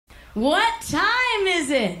What time is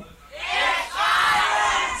it? It's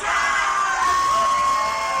Island time!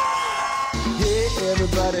 Hey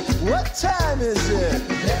everybody, what time is it?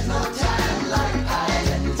 There's no time like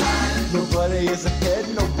Island time. Nobody is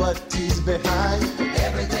ahead, nobody's behind.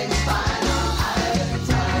 Everything's fine on Island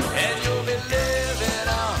time. And you'll be living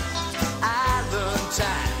on island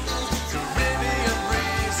time. Caribbean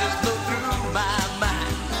breezes blow through my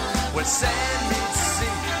mind. Where sand meets sea,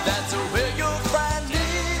 that's where you'll find me.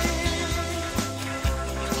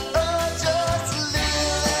 Oh, just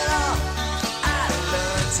living on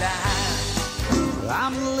island time.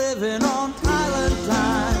 I'm living on island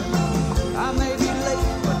time. I may be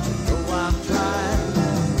late, but you know I'm trying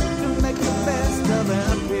to make the best of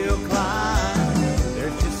an uphill climb.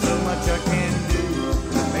 There's just so much I can do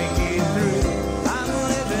to make it through. I'm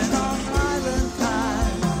living on island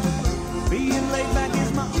time. Being laid back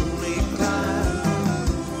is my only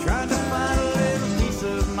crime. Trying to find a little peace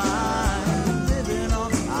of mind. Living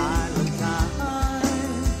on island time.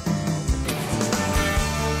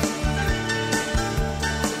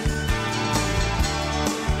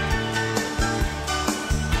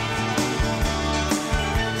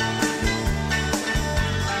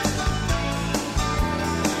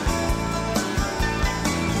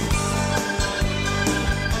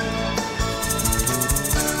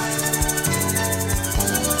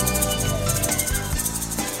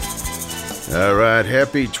 All right,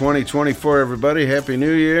 happy 2024, everybody. Happy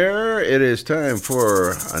New Year. It is time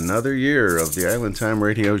for another year of the Island Time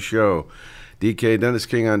Radio Show. DK Dennis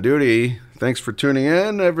King on duty. Thanks for tuning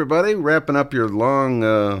in, everybody. Wrapping up your long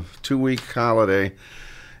 2-week holiday.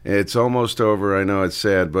 It's almost over. I know it's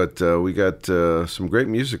sad, but we got some great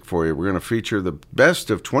music for you. We're going to feature the best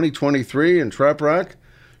of 2023 in Trop Rock.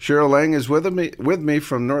 Cheryl Lang is with me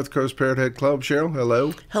from North Coast Parrot Head Club. Cheryl,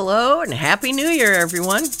 hello. Hello and Happy New Year,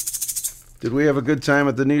 everyone. Did we have a good time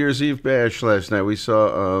at the New Year's Eve bash last night? We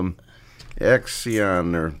saw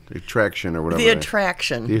Axion or Attraction or whatever. The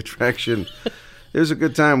Attraction. The Attraction. It was a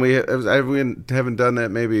good time. We haven't done that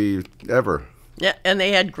maybe ever. Yeah, and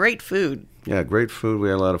they had great food. Yeah, great food. We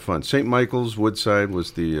had a lot of fun. St. Michael's, Woodside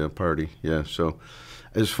was the party. Yeah, so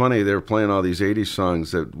it's funny. They were playing all these 80s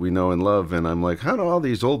songs that we know and love, and I'm like, how do all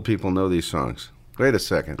these old people know these songs? Wait a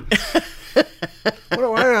second.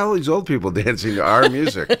 Why are all these old people dancing to our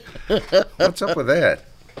music? What's up with that?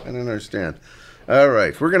 I don't understand. All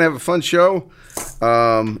right, we're going to have a fun show.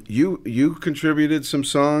 You contributed some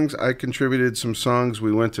songs. I contributed some songs.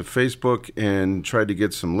 We went to Facebook and tried to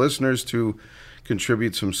get some listeners to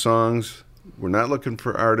contribute some songs. We're not looking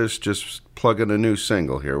for artists, just plugging a new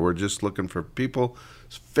single here. We're just looking for people's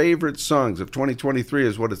favorite songs of 2023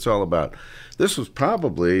 is what it's all about. This was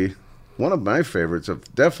probably one of my favorites,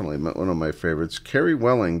 definitely one of my favorites. Carrie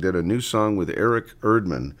Welling did a new song with Eric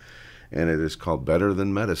Erdman, and it is called Better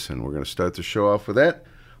Than Medicine. We're going to start the show off with that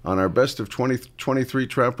on our Best of 2023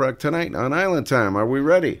 Trop Rock tonight on Island Time. Are we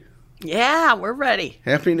ready? Yeah, we're ready.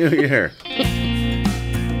 Happy New Year.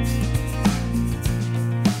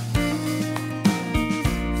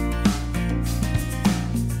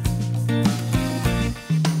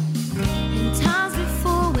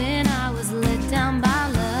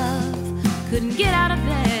 Couldn't get out of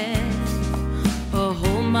bed or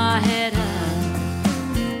hold my head up.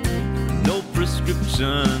 No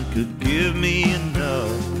prescription could give me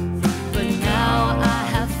enough. But now I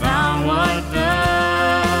have found what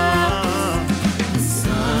does. The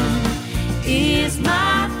sun is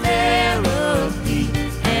my therapy,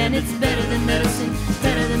 and it's better than medicine,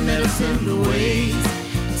 better than medicine. The ways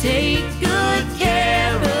take good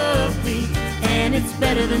care of me, and it's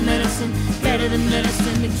better than medicine, better than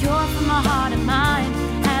medicine. The cure for my heart and mind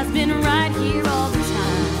has been right here all the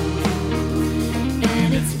time,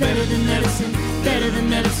 and it's better than medicine, better than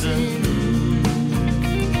medicine.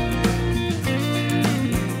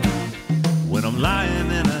 When I'm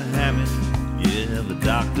lying in a hammock, yeah, the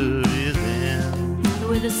doctor is in.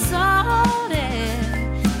 With a salt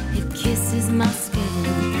air, it kisses my skin,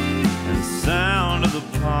 And the sound of the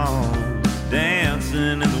palms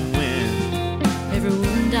dancing in the wind. every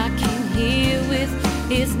wound I came here with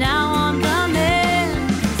is now on the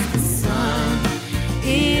mend. 'Cause the sun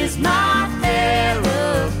is my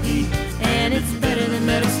therapy, and it's better than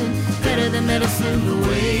medicine, better than medicine. The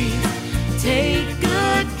ways take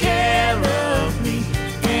good care of me,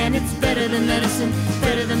 and it's better than medicine,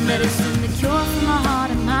 better than medicine. The cure for my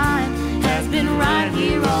heart and mind has been right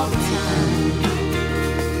here all the time,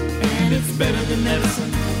 and it's better than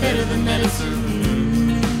medicine, better than medicine.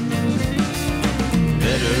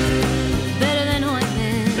 Better than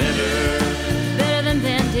ointment, better than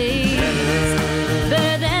Band-Aids,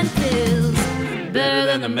 better than pills, better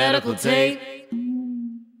than the medical tape.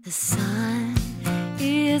 The The sun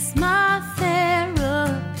is my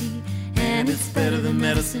therapy, and it's better than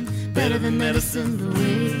medicine, the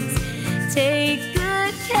ways take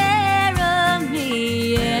good care of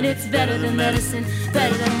me, and it's better than medicine,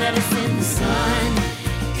 the sun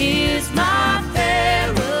is my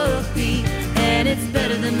therapy, and it's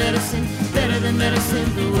better than medicine,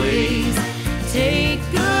 the ways take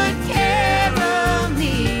good care of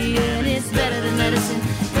me, and it's better than medicine,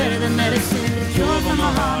 the cure for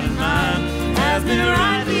my heart and mind has been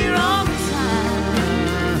right here all the time,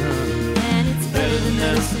 and it's better than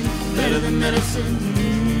medicine, better than medicine,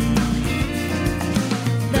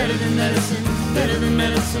 better than medicine, better than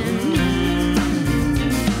medicine,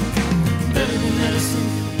 better than medicine,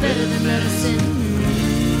 better than medicine.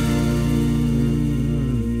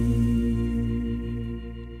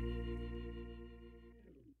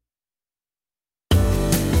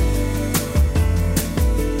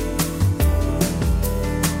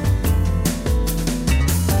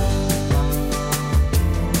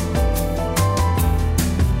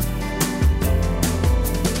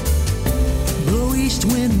 Blow east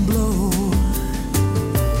wind, blow,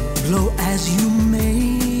 blow as you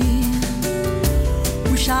may.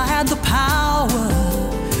 Wish I had the power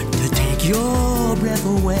to take your breath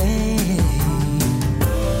away.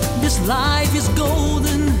 This life is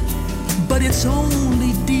golden, but it's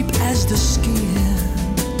only deep as the skin.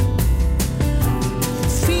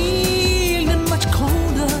 Feeling much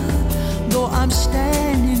colder, though I'm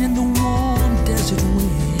standing in the warm desert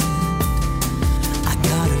wind. I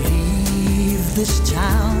gotta leave this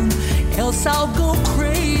town, else I'll go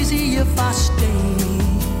crazy if I stay.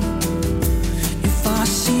 If I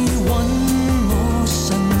see one more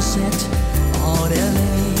sunset on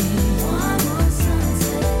LA,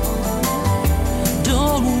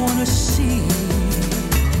 don't wanna see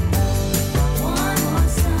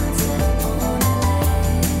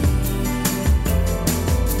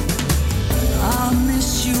I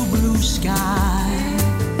miss you, blue sky,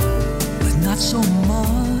 but not so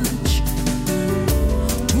much.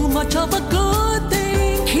 Too much of a good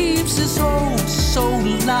thing keeps us all so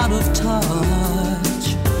out of touch.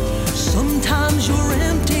 Sometimes you're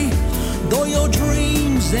empty, though your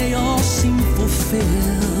dreams, they all seem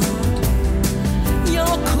fulfilled.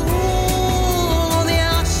 You're cool on the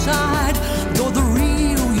outside, though the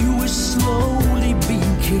real you is slowly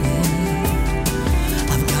being killed.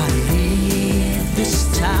 I've gotta leave this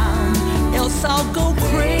town, else I'll go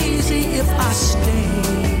crazy if I stay.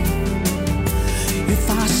 If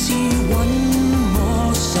I see one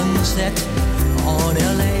more sunset on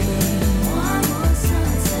LA,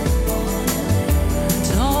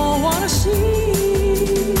 don't wanna see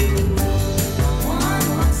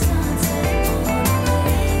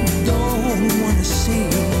don't wanna see.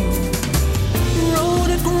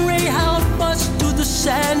 Rode a Greyhound bus to the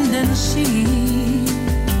sand and sea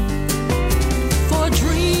for a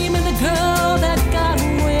dream and a girl that got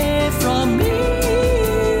away from me.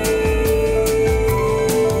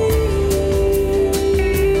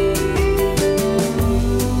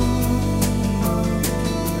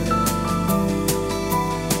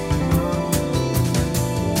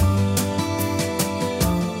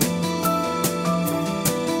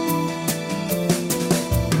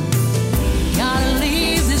 Gotta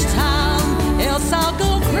leave this town, else I'll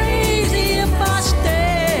go crazy if I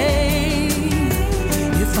stay.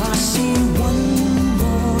 If I see one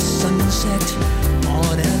more sunset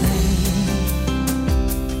on LA,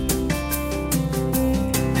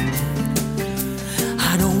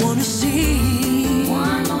 I don't wanna see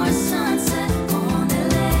One more sunset on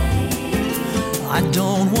LA. I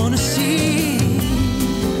don't wanna see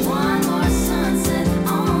One more sunset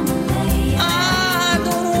on LA. I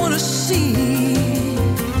don't wanna see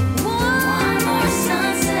One more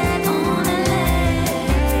sunset on LA.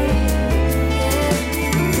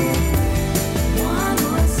 One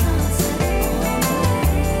more sunset on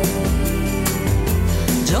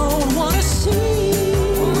LA. don't wanna see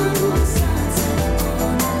One more sunset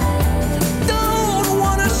on LA. don't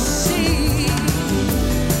wanna see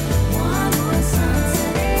One more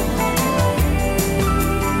sunset on LA.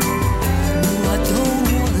 I don't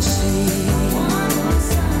wanna see One more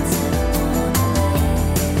sunset on LA.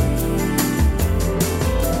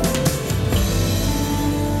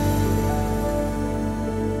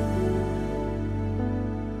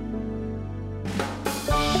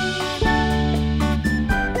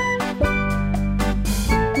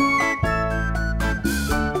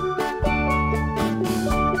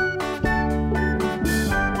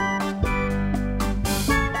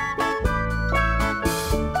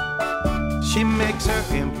 She makes her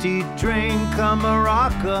empty drink a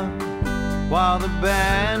maraca while the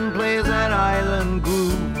band plays that island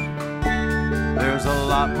groove. There's a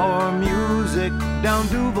lot more music down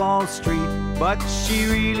Duval Street, but she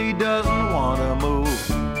really doesn't want to move.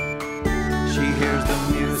 She hears the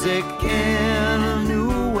music in a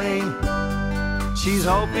new way. She's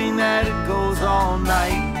hoping that it goes all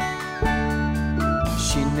night.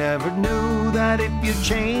 She never knew that if you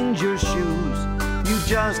change your shoes, you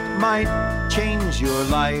just might change your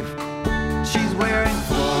life. She's wearing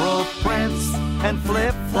floral prints and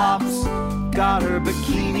flip-flops, got her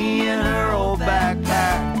bikini in her old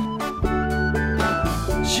backpack.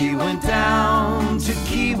 She went down to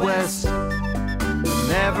Key West,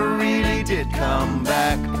 never really did come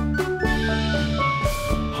back.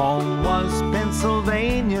 Home was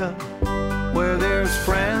Pennsylvania, where there's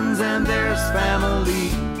friends and there's family.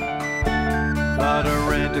 But a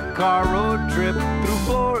rent-a-car road trip through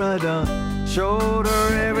Florida showed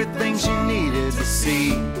her everything she needed to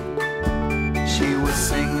see. She was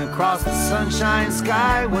singing across the Sunshine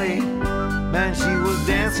Skyway, man, she was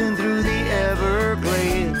dancing through the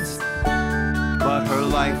Everglades. But her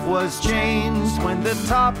life was changed when the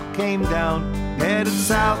top came down, headed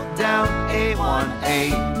south down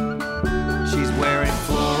 818. She's wearing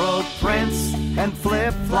floral prints and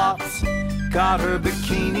flip-flops, got her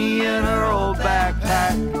bikini in her old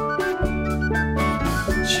backpack.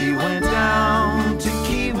 She went down to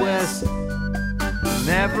Key West,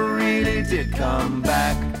 never really did come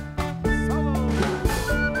back.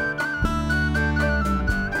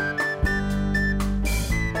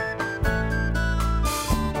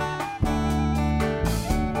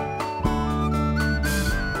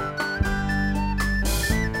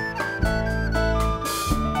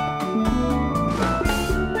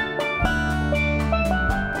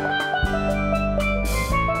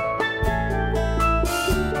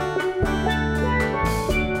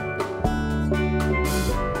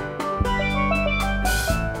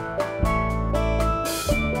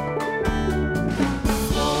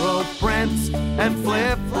 And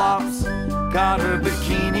flip-flops, got her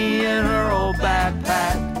bikini in her old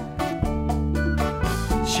backpack.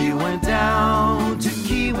 She went down to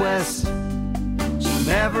Key West, she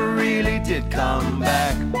never really did come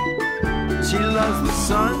back. She loves the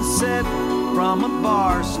sunset from a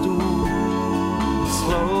bar stool,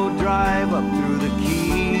 slow drive up through the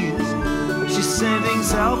Keys. She's sending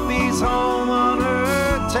selfies home on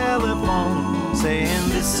her telephone, saying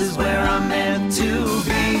this is where I'm meant to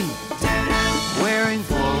be. Wearing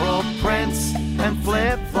floral prints and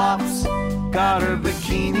flip-flops, got her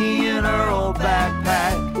bikini in her old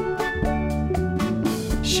backpack.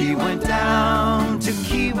 She went down to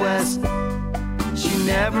Key West, she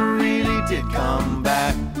never really did come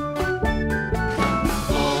back.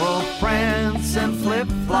 Floral prints and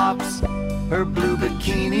flip-flops, her blue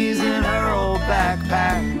bikinis in her old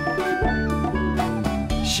backpack.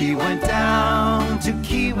 She went down to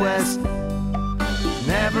Key West,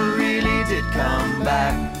 never really did come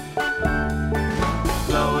back.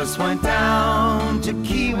 Lois went down to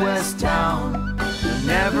Key West town,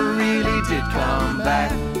 never really did come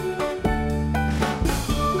back.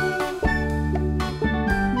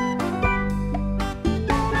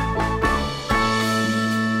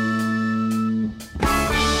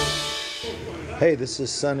 Hey, this is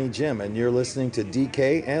Sonny Jim, and you're listening to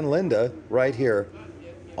DK and Linda right here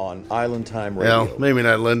on Island Time Radio. Well, maybe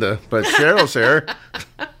not Linda, but Cheryl's here.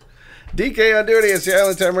 DK on duty. It's the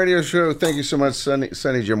Island Time Radio Show. Thank you so much,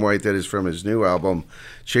 Sonny Jim White. That is from his new album,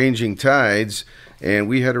 Changing Tides. And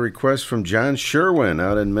we had a request from John Sherwin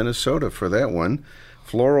out in Minnesota for that one.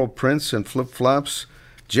 Floral Prints and Flip-Flops.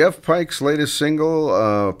 Jeff Pike's latest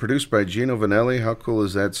single, produced by Gino Vanelli. How cool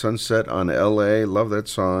is that? Sunset on L.A. Love that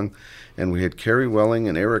song. And we had Carrie Welling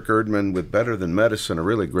and Eric Erdman with Better Than Medicine, a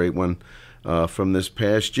really great one from this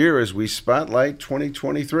past year as we spotlight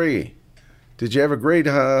 2023. Did you have a great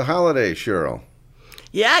holiday, Cheryl?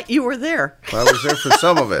 Yeah, you were there. I was there for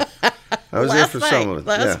some of it.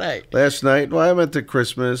 Last night. Last night. Well, I went to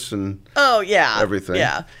Christmas and everything.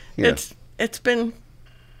 Yeah. It's been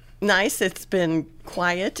nice. It's been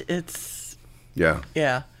quiet. It's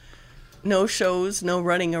no shows, no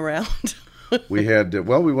running around. We had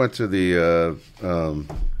we went to the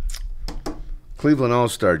Cleveland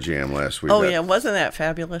All-Star Jam last week. Oh yeah, wasn't that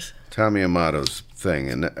fabulous? Tommy Amato's thing,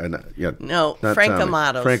 Frank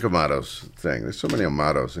Amato's. Frank Amato's thing. There's so many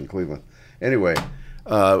Amatos in Cleveland. Anyway,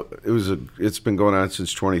 it's been going on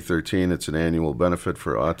since 2013. It's an annual benefit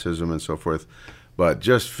for autism and so forth. But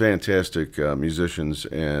just fantastic musicians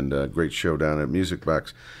and great show down at Music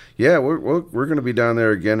Box. Yeah, we're going to be down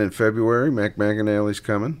there again in February. Mac McAnally's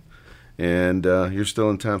coming. And you're still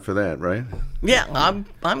in town for that, right? Yeah,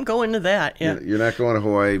 I'm going to that. Yeah, you're not going to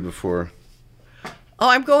Hawaii before. Oh,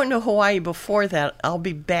 I'm going to Hawaii before that. I'll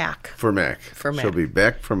be back. For Mac. For Mac. She'll be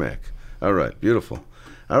back for Mac. All right, beautiful.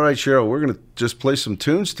 All right, Cheryl, we're going to just play some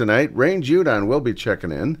tunes tonight. Rain Judon will be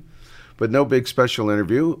checking in, but no big special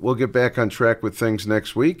interview. We'll get back on track with things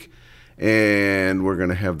next week, and we're going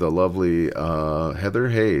to have the lovely Heather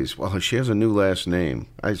Hayes. Well, she has a new last name.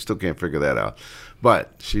 I still can't figure that out,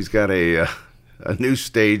 but she's got a new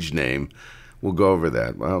stage name. We'll go over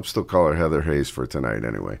that. Well, I'll still call her Heather Hayes for tonight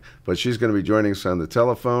anyway. But she's going to be joining us on the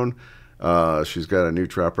telephone. She's got a new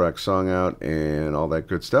trop rock song out and all that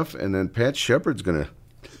good stuff. And then Pat Shepard's going to,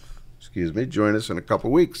 join us in a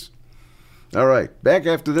couple weeks. All right. Back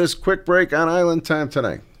after this quick break on Island Time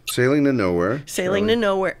tonight. Sailing to Nowhere. Sailing to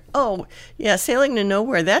Nowhere. Oh, yeah, Sailing to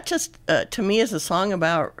Nowhere. That just, to me, is a song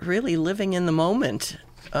about really living in the moment.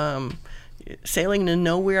 Sailing to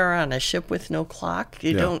nowhere on a ship with no clock.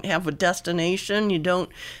 You don't have a destination. You don't.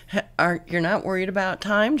 You're not worried about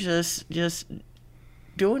time. Just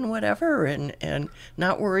doing whatever and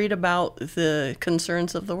not worried about the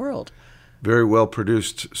concerns of the world. Very well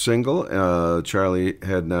produced single. Charlie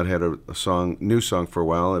had not had a new song for a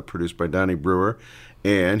while. Produced by Donnie Brewer,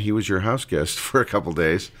 and he was your house guest for a couple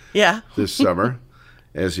days. Yeah. This summer,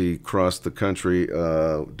 as he crossed the country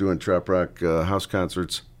doing trop rock house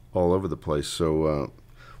concerts all over the place. So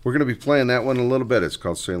we're going to be playing that one in a little bit. It's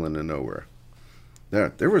called Sailing to Nowhere.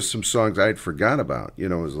 There were some songs I'd forgot about. You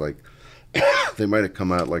know, it was like they might have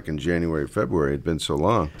come out like in January, February. It'd been so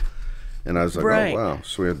long. And I was like, right. Oh, wow.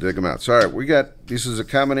 So we had to dig them out. So, all right, this is a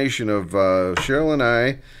combination of Cheryl and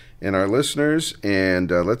I and our listeners,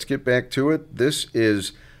 and let's get back to it. This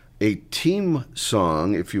is a team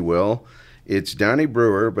song, if you will. It's Donnie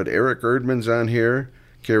Brewer, but Eric Erdman's on here,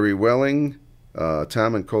 Carrie Welling,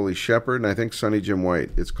 Tom and Coley Shepard, and I think Sonny Jim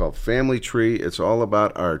White. It's called Family Tree. It's all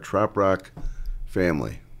about our trop rock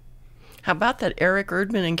family. How about that? Eric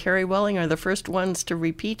Erdman and Carrie Welling are the first ones to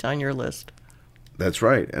repeat on your list. That's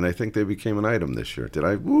right, and I think they became an item this year. Did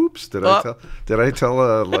I tell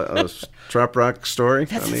a trop rock story?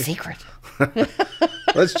 That's a secret.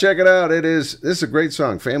 Let's check it out. This is a great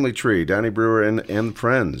song, Family Tree, Donnie Brewer and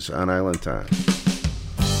Friends on Island Time.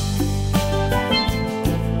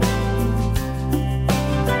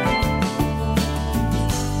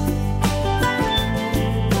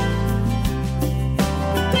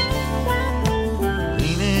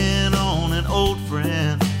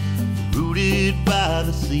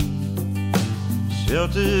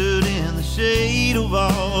 Sheltered in the shade of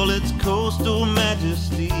all its coastal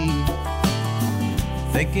majesty,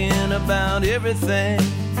 thinking about everything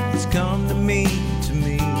that's come to me. 'Cause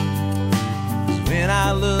when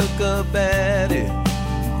I look up at it,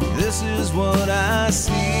 this is what I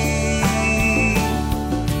see.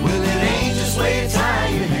 Well, it ain't just where you tie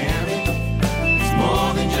your hammock. It's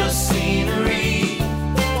more than just scenery,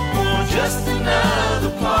 or just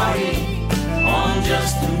another party on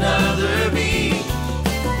just another beach.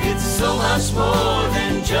 It's so much more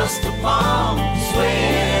than just a palm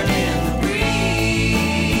swaying in the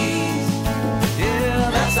breeze. Yeah,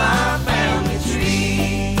 that's our family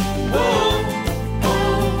tree. Whoa, whoa,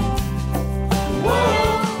 whoa,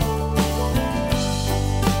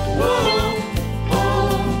 whoa,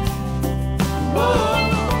 whoa,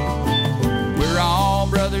 whoa. We're all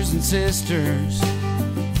brothers and sisters,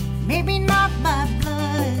 Maybe not by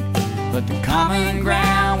blood, but the common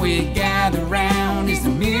ground we gather round is the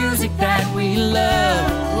music that we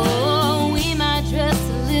love. oh, we might dress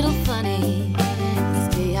a little funny,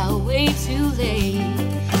 stay out way too late,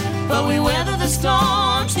 But we weather the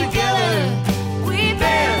storms together. We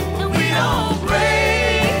bend and we don't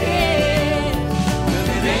break. Well,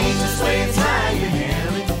 it ain't just where you tie your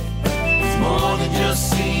hammock. It's more than just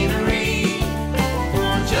scenery,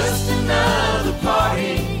 or just another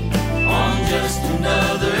party on just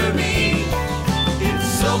another beach. It's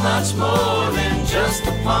so much more than just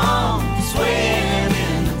a palm swaying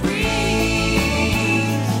in the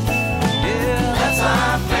breeze. Yeah, that's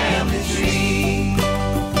our family tree.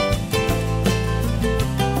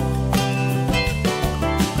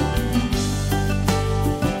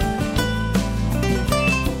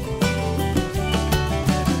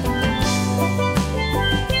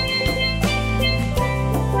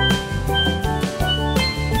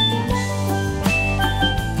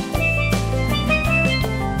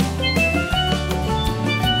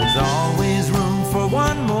 There's always room for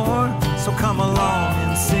one more, so come along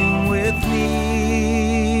and sing with me.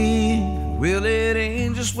 Well, it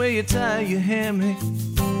ain't just where you tie your hammock,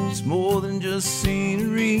 it's more than just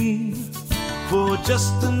scenery, for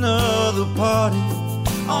just another party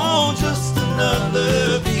on just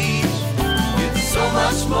another beach. It's so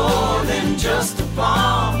much more than just a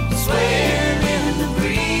palm swaying in the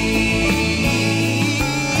breeze.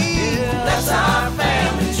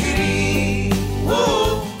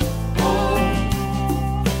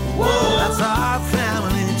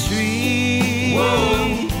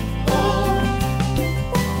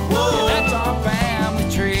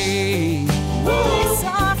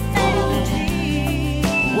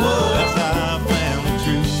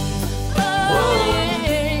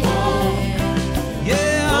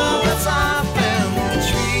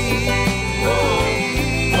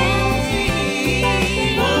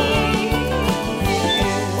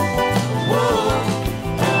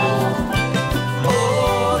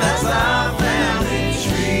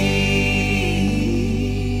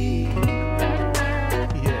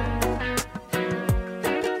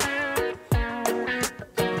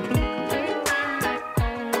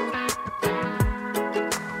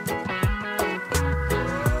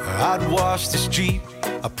 I'd wash this Jeep,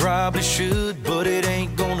 I probably should, but it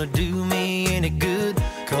ain't gonna do me any good,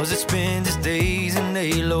 'cause it spends its days in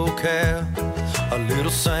a locale, a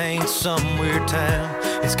little Saint somewhere town.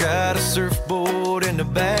 It's got a surfboard in the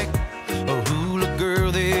back, a hula girl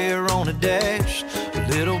there on a dash, a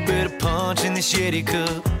little bit of punch in this Yeti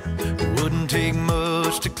cup. It wouldn't take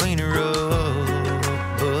much to clean her up,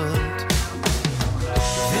 but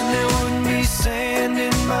then there wouldn't be sand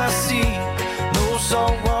in my sea, no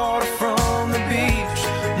salt water from the beach,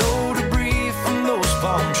 no debris from those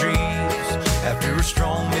palm trees after a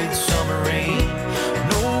strong midsummer rain,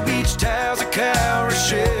 no beach towels or cowrie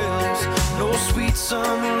shells, no sweet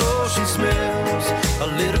summer lotion smells. A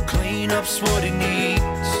little cleanup's what it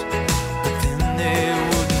needs, but then there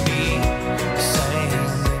wouldn't be sand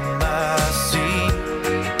in my sea,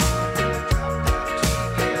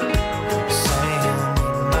 sand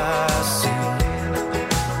in my sea.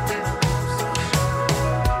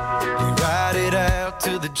 We ride it out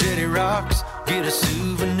to the jetty rocks, get a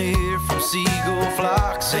souvenir from seagull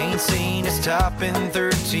flocks. Ain't seen its top in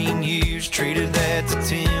 13 years, traded that to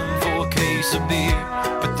Tim for a case of beer.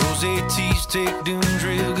 But those ATs take dunes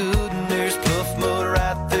real good, and there's pluff mud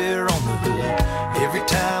right there on the hood. Every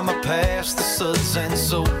time I pass the suds and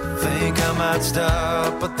so think I might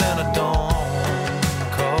stop, but then I don't,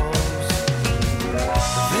 'cause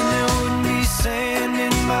then there wouldn't be sand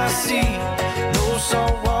in my sea, no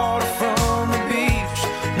salt water from the beach,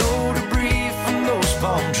 no debris from those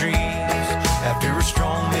palm trees after a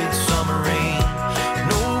strong midsummer rain,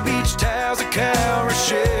 no beach towels or cowrie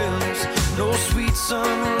shells, no sweet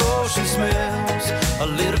summer lotion smells. A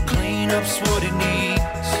little cleanup's what it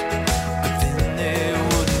needs, but then there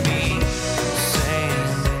wouldn't be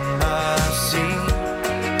sand in my sea,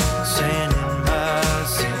 sand in my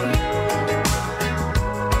sea,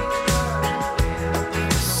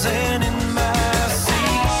 sand in my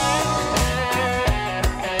sea.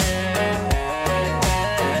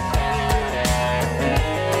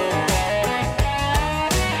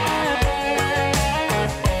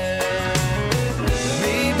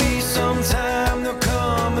 Maybe sometime there'll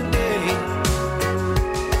come a day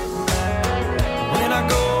when I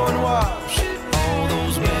go and wash all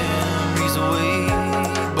those memories away,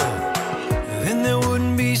 but then there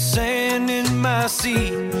wouldn't be sand in my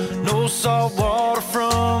sea, no salt water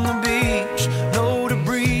from the beach, no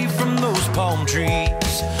debris from those palm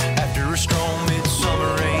trees after a strong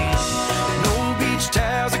midsummer rain, no beach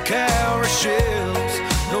towels or cowrie shells,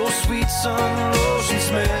 no sweet sun lotion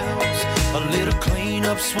smells. A little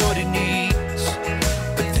cleanup's what it needs,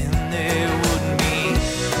 but then there wouldn't be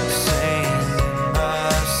sand in my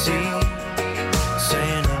sea,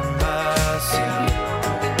 sand in my sea,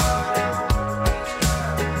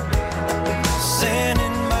 sand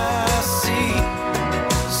in my sea,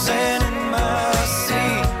 sand in my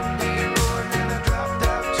sea.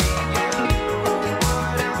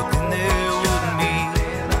 But then there wouldn't be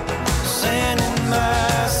sand in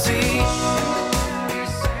my sea,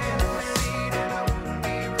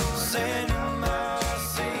 sand in my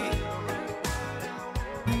sea.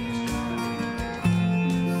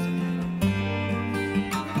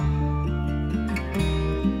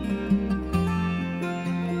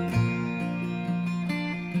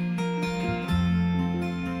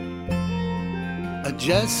 A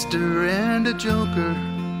jester and a joker,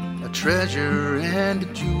 a treasure and a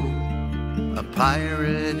jewel, a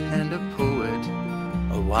pirate and a poet,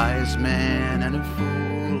 a wise man and a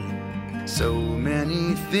fool. So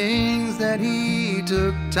many things that he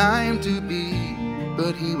took time to be,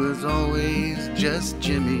 but he was always just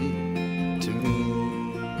Jimmy to me.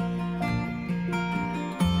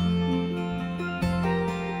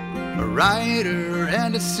 A writer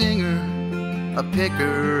and a singer, a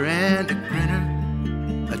picker and a grinner,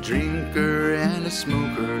 a drinker and a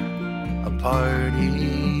smoker, a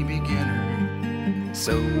party beginner.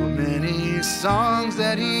 So many songs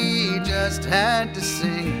that he just had to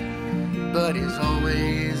sing, but he's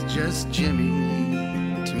always just Jimmy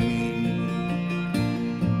to me.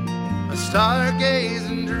 A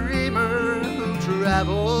stargazing dreamer who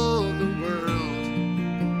traveled the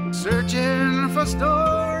world, searching for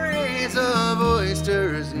stories of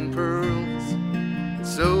oysters and pearls.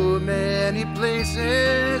 So many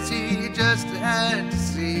places he just had to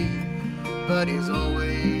see, but he's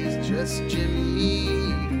always just Jimmy.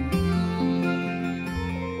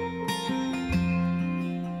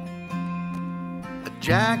 A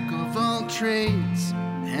jack of all trades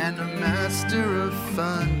and a master of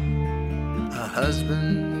fun, a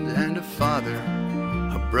husband and a father,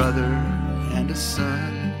 a brother and a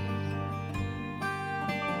son.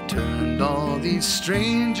 Turned all these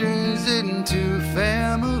strangers into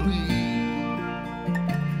family,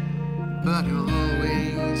 thought you'll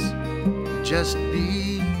always just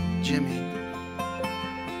be Jimmy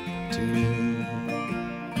to me.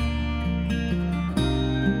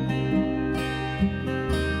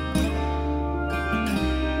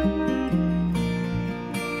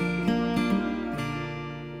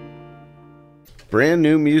 Brand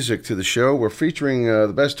new music to the show. We're featuring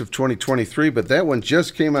the best of 2023, but that one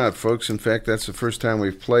just came out, folks. In fact, that's the first time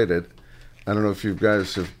we've played it. I don't know if you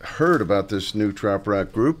guys have heard about this new trop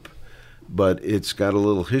rock group, but it's got a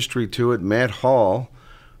little history to it. Matt Hall,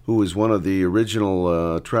 who was one of the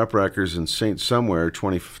original trop rockers in St. Somewhere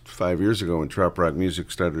 25 years ago when trop rock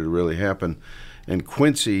music started to really happen, and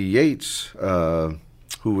Quincy Yates,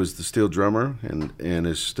 who was the steel drummer and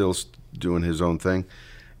is still doing his own thing.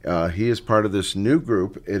 He is part of this new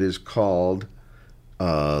group. It is called,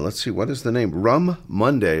 let's see, what is the name? Rum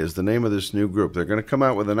Monday is the name of this new group. They're going to come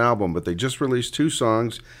out with an album, but they just released 2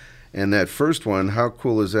 songs. And that first one, how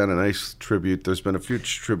cool is that? A nice tribute. There's been a few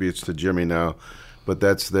tributes to Jimmy now, but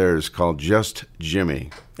that's theirs, called Just Jimmy.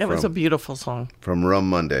 It was a beautiful song. From Rum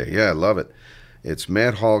Monday. Yeah, I love it. It's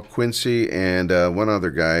Matt Hall, Quincy, and one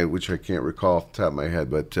other guy, which I can't recall off the top of my head,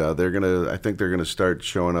 but I think they're going to start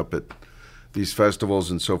showing up at these festivals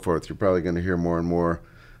and so forth. You're probably going to hear more and more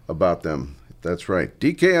about them. That's right.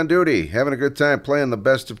 DK on duty, having a good time playing the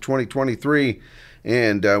best of 2023.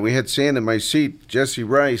 And we had Sand in My Seat, Jesse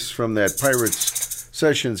Rice from that Pirates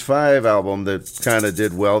Sessions 5 album that kind of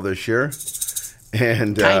did well this year.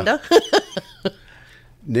 And Kinda.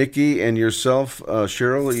 Nikki and yourself,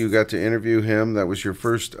 Cheryl, you got to interview him. That was your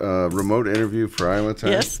first remote interview for Island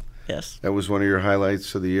Time. Yes. That was one of your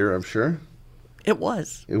highlights of the year, I'm sure. It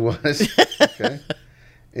was. It was? Okay.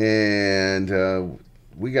 And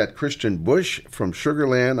we got Christian Bush from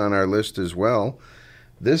Sugarland on our list as well.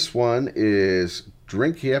 This one is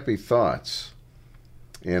Drink Happy Thoughts.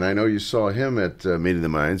 And I know you saw him at Meeting the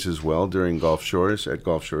Minds as well during Gulf Shores, at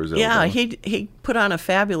Gulf Shores. Yeah, he put on a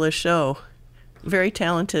fabulous show. Very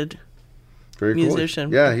talented musician.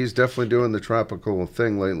 Cool. Yeah, he's definitely doing the tropical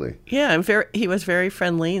thing lately. Yeah, and he was very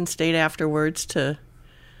friendly and stayed afterwards to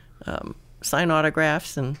sign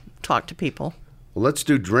autographs and talk to people. Well, let's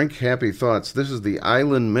do Drink Happy Thoughts. This is the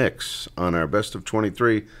Island Mix on our Best of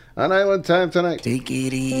 23 on Island Time tonight. Take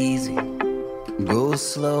it easy, go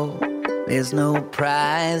slow. There's no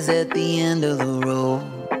prize at the end of the road.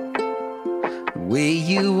 The way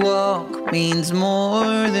you walk means more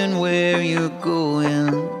than where you're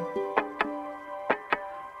going.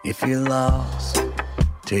 If you're lost,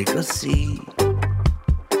 take a seat.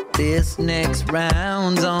 This next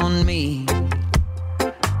round's on me.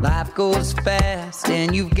 Life goes fast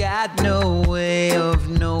and you've got no way of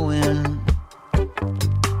knowing.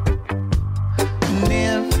 And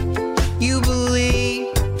if you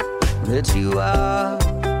believe that you are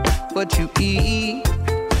what you eat,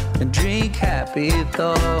 and drink happy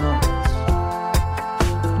thoughts.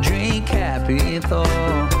 Drink happy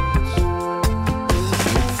thoughts.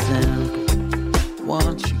 It's simple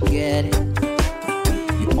once you get it.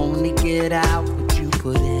 You only get out what you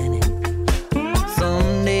put in it.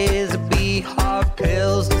 Some days it'll be hard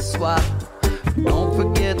pills to swallow. Don't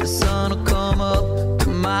forget the sun will come up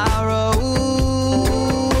tomorrow.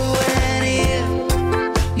 And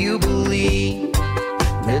if you believe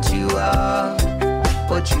that you are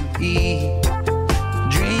what you eat,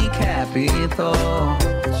 drink happy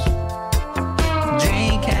thoughts.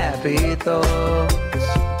 Drink happy thoughts.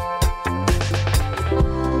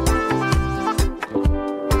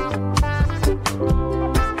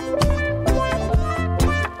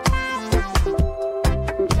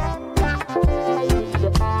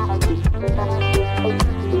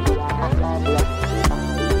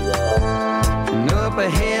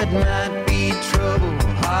 Ahead might be trouble,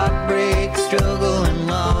 heartbreak, struggle, and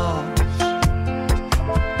loss.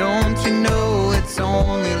 Don't you know it's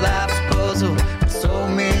only life's puzzle, so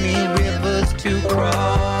many rivers to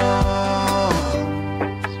cross.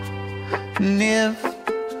 And if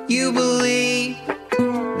you believe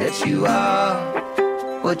that you are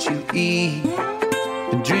what you eat,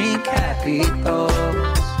 drink happy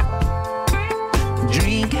thoughts.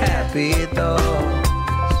 Drink happy thoughts.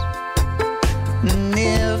 And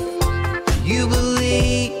if you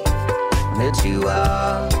believe that you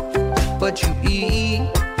are what you eat,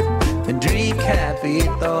 and drink happy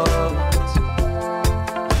thoughts.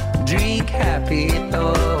 Drink happy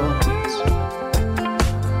thoughts.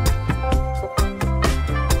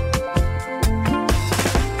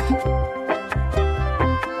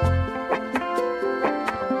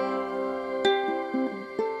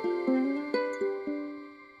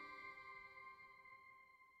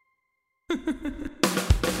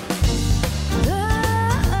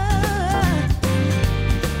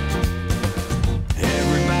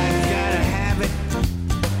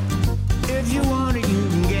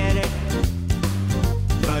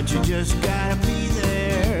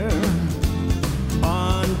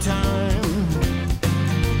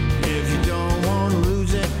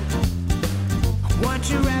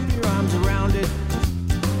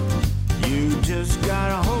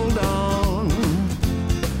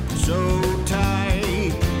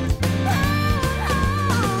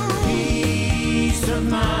 of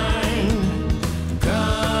mind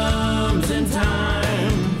comes in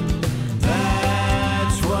time.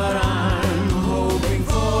 That's what I'm hoping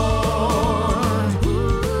for.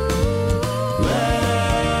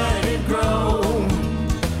 Let it grow,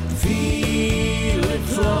 feel it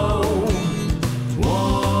flow.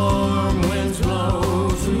 Warm winds blow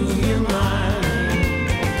through your mind.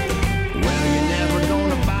 Well, you're never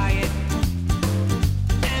gonna buy it,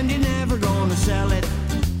 and you're never gonna sell it.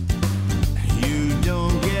 You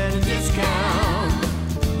don't get a discount,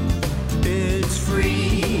 it's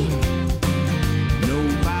free.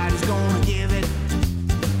 Nobody's gonna give it,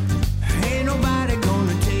 ain't nobody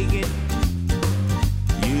gonna take it.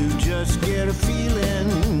 You just get a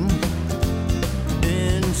feeling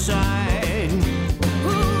inside.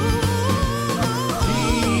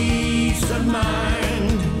 Peace of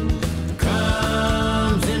mind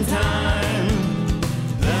comes in time.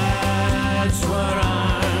 That's what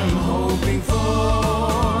I'm hoping for.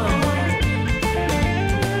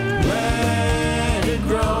 Let it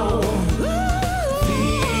grow,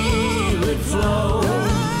 feel it flow.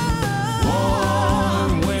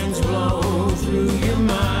 Warm winds blow through your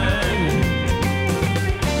mind.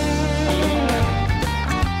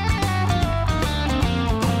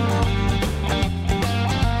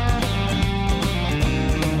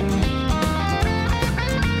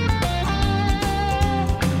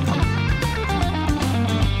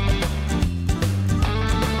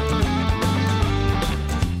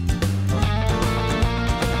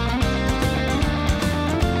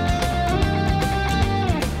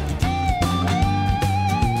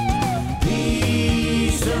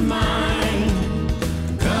 Peace of mind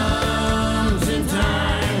comes in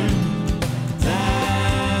time.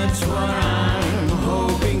 That's what I'm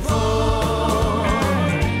hoping for.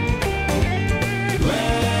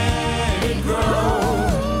 Let it grow,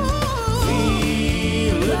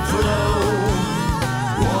 feel it flow.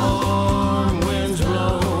 Warm winds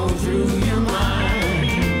blow through your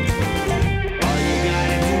mind. All you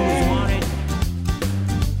gotta do is want it,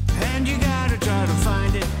 and you gotta try to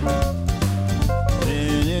find it.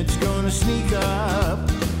 Then it's gonna sneak up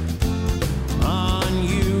on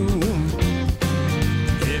you.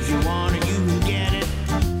 If you want it, you can get it,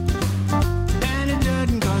 and it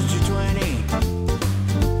doesn't cost you 20.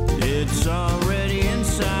 It's already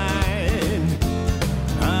inside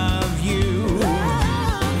of you.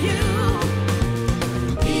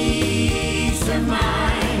 Peace of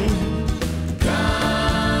mind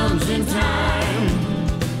comes in time.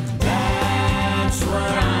 That's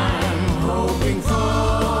what I'm hoping for.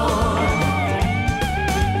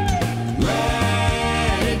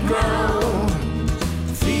 Let it grow,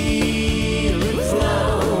 feel it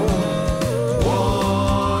flow.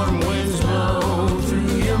 Warm winds blow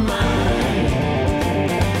through your mind.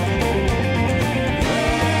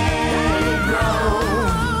 Let it grow,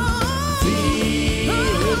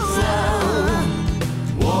 feel it flow.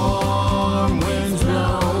 Warm winds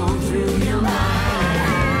blow through your mind.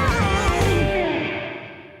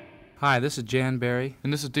 Hi, this is Jan Berry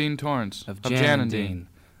And this is Dean Torrance of Jan and Dean.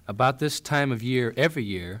 About this time of year, every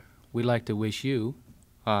year, we like to wish you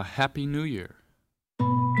A Happy New Year.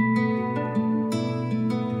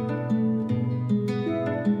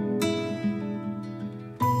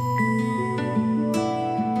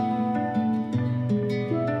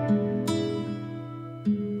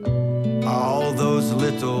 All those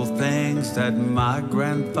little things that my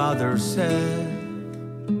grandfather said,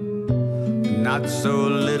 not so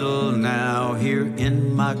little now here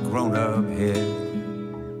in my grown-up head.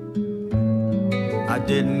 I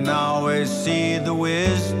didn't always see the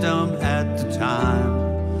wisdom at the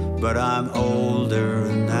time, but I'm older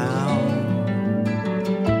now.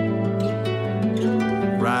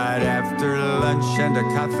 Right after lunch and a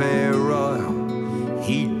cafe royal,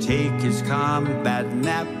 he'd take his combat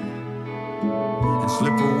nap and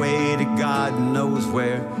slip away to God knows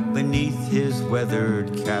where beneath his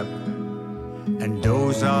weathered cap, and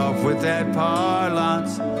doze off with that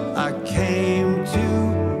parlance I came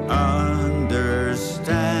to understand.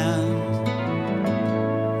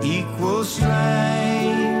 Equal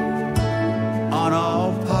strength on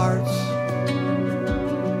all parts,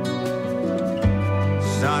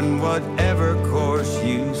 son, whatever course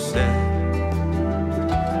you set,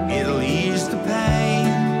 it'll ease the pain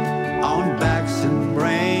on backs and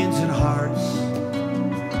brains and hearts.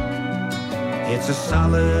 It's a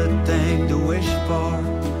solid thing to wish for,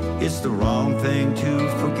 it's the wrong thing to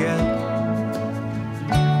forget.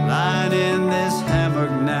 Lying in this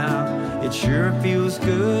hammock now, it sure feels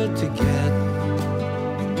good to get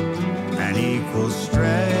an equal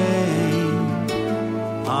strain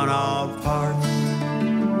on all parts.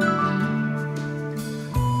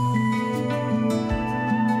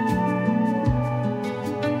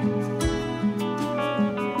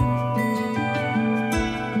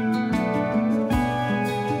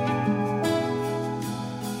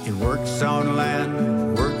 It works on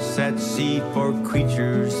land, works at sea for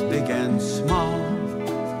creatures big and small.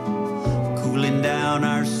 Cooling down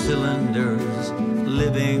our cylinders,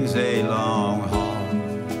 living's a long haul.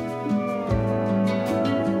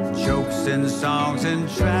 Jokes and songs and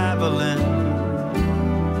traveling,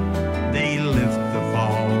 they lift the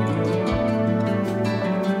fall.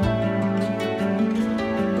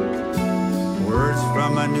 Words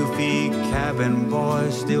from a Newfie cabin boy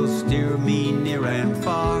still steer me near and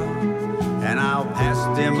far, and I'll pass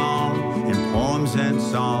them on in poems and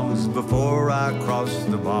songs before I cross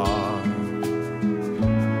the bar.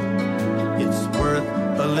 It's worth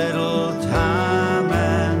a little time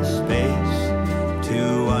and space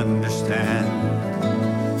to understand.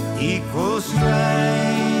 Equal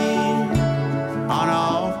strain on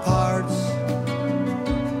all parts.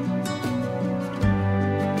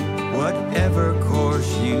 Whatever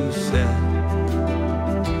course you set,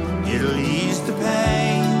 it'll ease the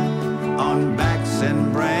pain on backs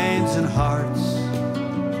and brains and hearts.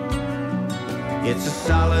 It's a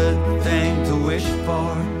solid thing to wish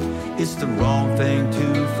for, it's the wrong thing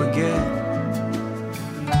to forget.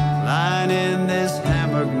 Lying in this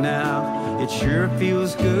hammock now, it sure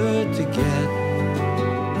feels good to get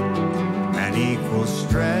an equal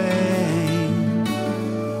strain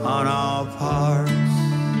on all parts.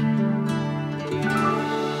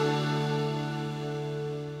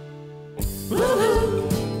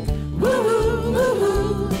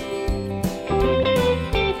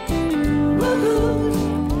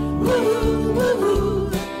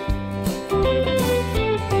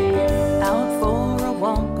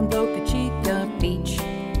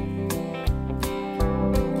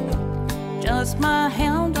 My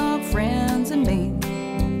hound dog friends and me.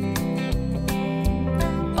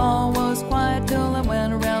 All was quiet till I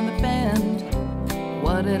went around the bend.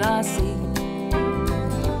 What did I see?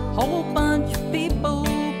 Whole bunch of people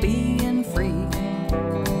being free.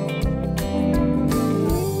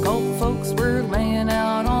 Cold folks were laying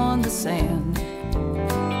out on the sand.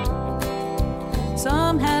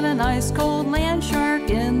 Some had an ice cold land shark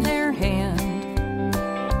in their hand.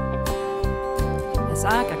 As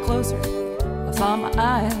I got closer, I saw my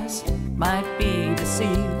eyes might be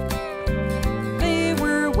deceived. They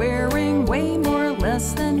were wearing way more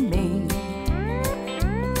less than me.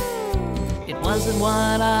 It wasn't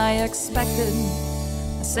what I expected.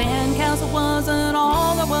 A sandcastle wasn't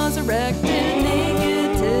all that was erected.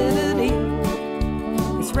 Negativity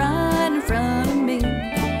is right in front of me.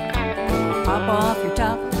 Pop off your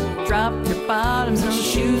top, drop your bottoms. No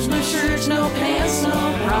shoes, no shirts, no pants, no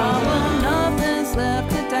problem. Nothing's left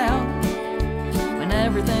to doubt.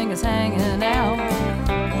 Everything is hanging out.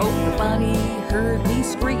 Hope nobody heard me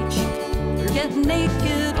screech. We're getting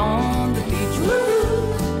naked on the beach. Woo-hoo,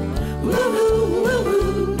 woo-hoo,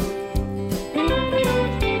 woo-hoo.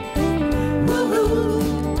 Woo-hoo,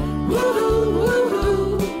 woo-hoo,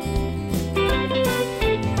 woo-hoo.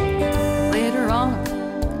 Later on,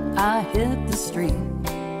 I hit the street.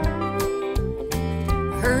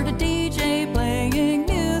 I heard a DJ playing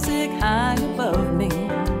music high above me.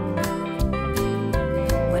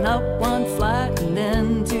 Up one flight and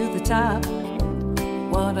then to the top.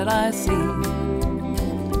 What did I see?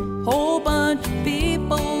 Whole bunch of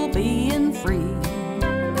people being free.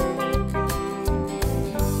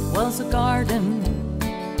 Was a garden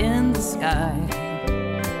in the sky.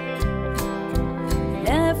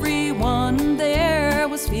 Everyone there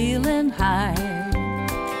was feeling high.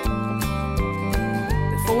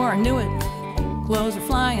 Before I knew it, clothes were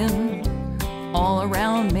flying all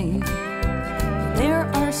around me. There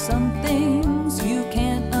are some things you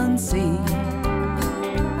can't unsee.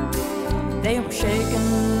 They were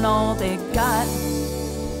shaking all they got.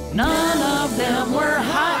 None of them were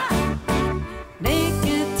hot.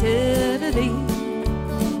 Negativity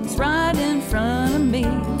is right in front of me.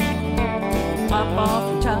 Pop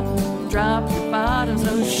off your top, drop your bottoms.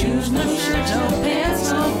 No shoes, no shirts, no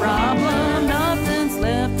pants, no problem. Nothing's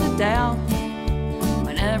left to doubt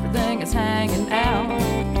when everything is hanging out.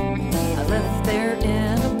 Left there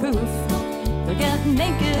in a poof. They're getting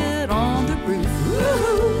naked on the roof.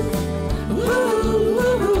 Woo-hoo,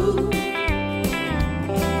 woo-hoo,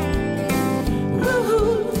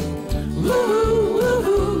 woo-hoo, woo-hoo,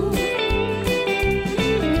 woo-hoo.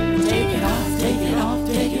 Take it off, take it off,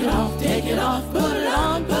 take it off, take it off. Put it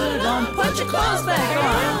on, put your clothes back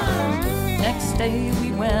on. Next day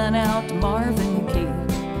we went out to Marvin Key.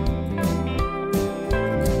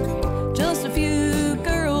 Just a few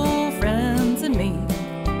girlfriends and me.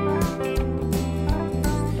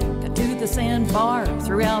 Got to the sandbar,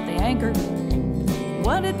 threw out the anchor.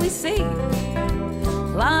 What did we see?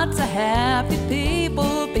 Lots of happy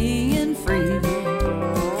people being free.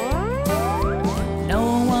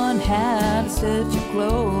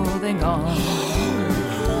 clothing on.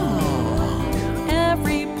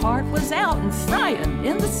 Every part was out and frying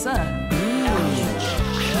in the sun.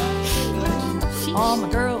 All my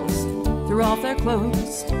girls threw off their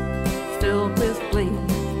clothes, filled with glee.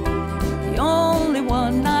 The only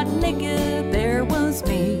one not naked there was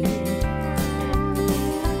me.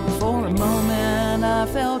 For a moment I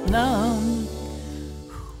felt numb.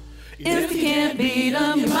 If you can't beat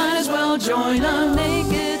 'em, you might as well join 'em.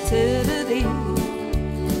 Negativity,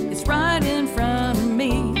 it's right in front of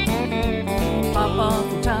me. Pop off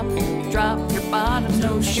the top, drop your bottom.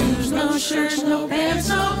 No shoes, no shirts, no pants,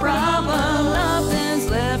 no problem. Nothing's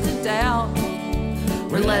left to doubt.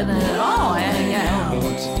 We're letting it all hang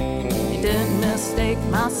out. You didn't mistake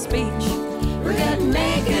my speech. We're getting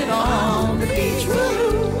naked on the beach.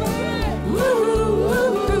 Woo-hoo, woo-hoo,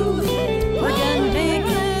 woo-hoo. We're getting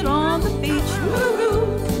naked on the beach. Woo-hoo,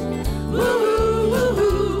 woo-hoo,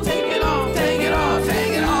 woo-hoo. Take it off, take it off,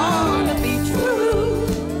 take it on the beach. Woo-hoo,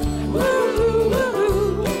 woo-hoo,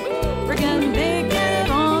 woo-hoo. We're getting naked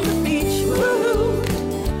on the beach. Woo-hoo,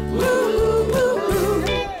 woo-hoo, woo-hoo.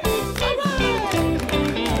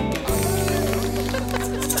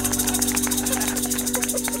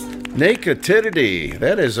 Nakedity.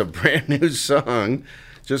 That is a brand new song.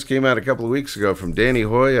 Just came out a couple of weeks ago from Danny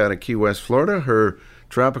Hoy out of Key West, Florida. Her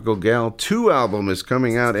Tropical Gal 2 album is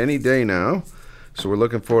coming out any day now. So we're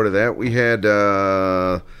looking forward to that. We had,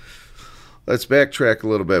 let's backtrack a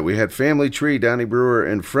little bit. We had Family Tree, Donnie Brewer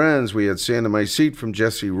and Friends. We had Sand in My Seat from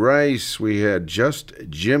Jesse Rice. We had Just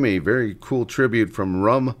Jimmy, very cool tribute from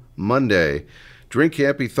Rum Monday. Drink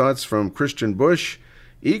Happy Thoughts from Christian Bush.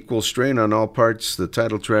 Equal Strain on All Parts, the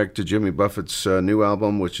title track to Jimmy Buffett's new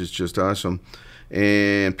album, which is just awesome.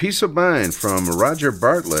 And Peace of Mind from Roger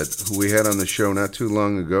Bartlett, who we had on the show not too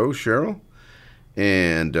long ago, Cheryl.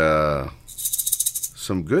 And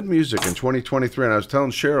some good music in 2023. And I was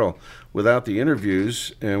telling Cheryl, without the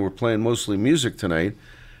interviews, and we're playing mostly music tonight,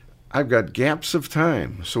 I've got gaps of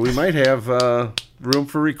time. So we might have room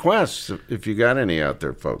for requests if you got any out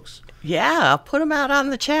there, folks. Yeah, I'll put them out on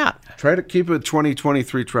the chat. Try to keep it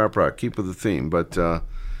 2023 Trop Rock. Keep with the theme. But,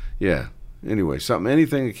 yeah. Anyway,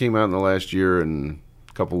 anything that came out in the last year and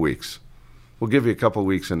a couple weeks. We'll give you a couple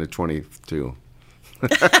weeks into 22.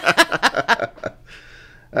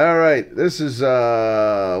 All right. This is,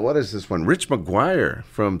 what is this one? Rich McGuire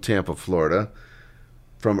from Tampa, Florida,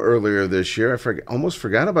 from earlier this year. Almost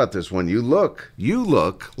forgot about this one. You look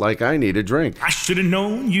like I need a drink. I should have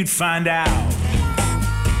known you'd find out.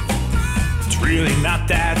 It's really not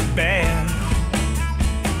that bad.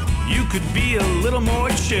 You could be a little more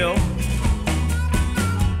chill.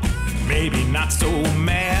 Maybe not so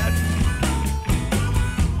mad.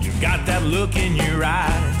 You got that look in your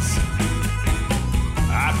eyes.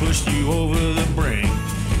 I pushed you over the brink.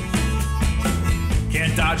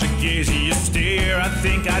 Can't dodge a gaze of your stare. I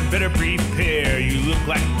think I'd better prepare. You look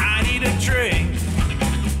like I need a drink.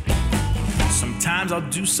 Sometimes I'll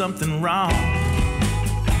do something wrong.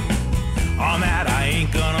 On that I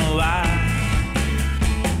ain't gonna lie.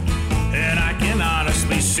 And I can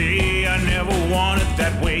honestly say I never want it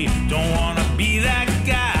that way. Don't wanna be that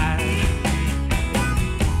guy.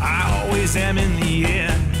 I always am in the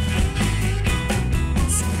end.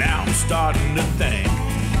 So now I'm starting to think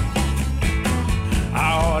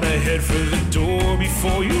I ought to head for the door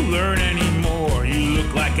before you learn anymore. You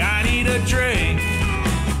look like I need a drink.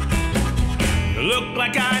 You look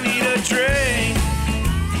like I need a drink.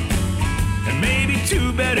 And maybe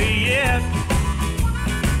two, better yet.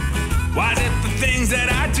 Why is it the things that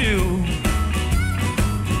I do,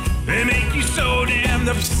 they make you so damned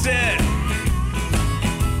upset?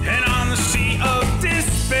 And on the sea of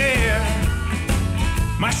despair,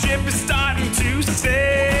 my ship is starting to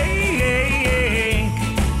sink.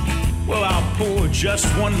 Well, I'll pour just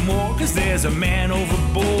one more, 'cause there's a man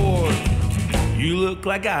overboard. You look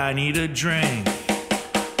like I need a drink.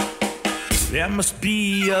 There must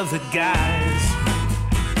be other guys,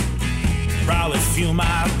 probably feel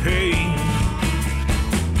my pain.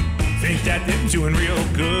 Think that they're doing real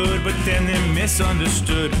good, but then they're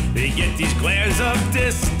misunderstood. They get these glares of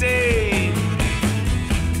disdain.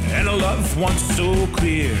 And a love once so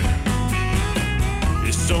clear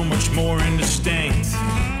is so much more indistinct.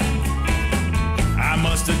 I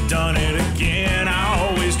must have done it again. I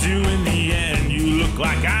always do in the end. You look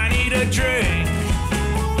like I need a drink.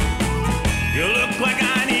 You look like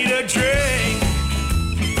I need a drink.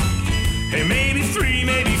 Hey, maybe three,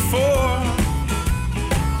 maybe four.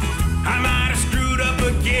 I might have screwed up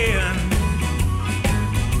again,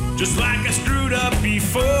 just like I screwed up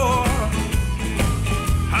before.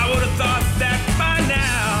 I would have thought that by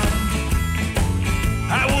now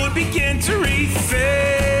I would begin to rethink.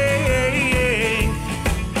 fake.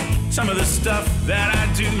 Some of the stuff that I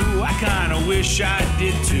do, I kinda wish I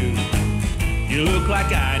did too. You look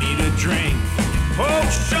like I need a drink. Oh,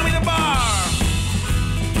 show me the bar.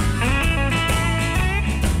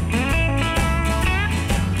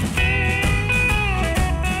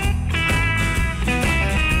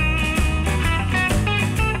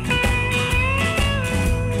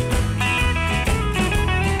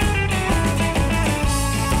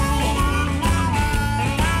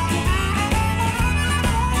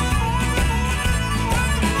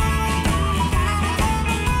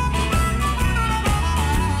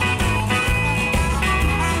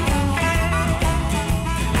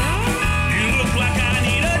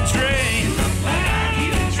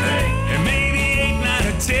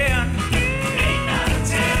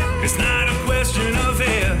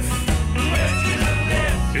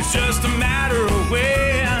 It's just a matter of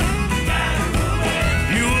when.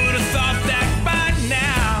 You would have thought that by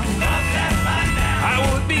now I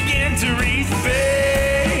would begin to rethink.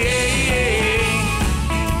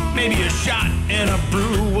 Maybe a shot and a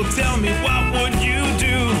brew will tell me what would you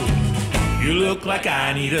do. You look like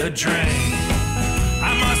I need a drink.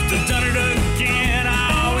 I must have done it again.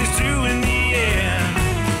 I always do in the end.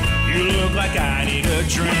 You look like I need a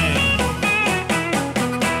drink.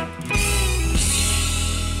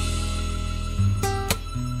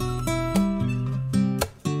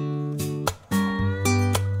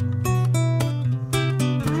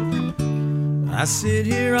 I sit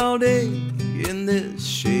here all day in this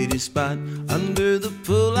shady spot under the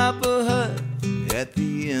pull-up hut at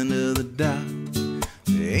the end of the dock.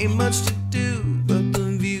 There ain't much to do, but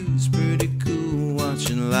the view's pretty cool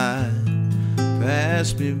watching life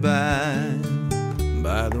pass me by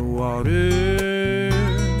the water.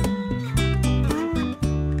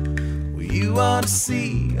 Well, you ought to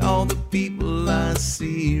see all the people I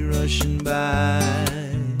see rushing by.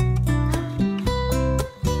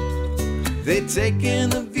 They take in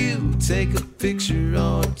the view, take a picture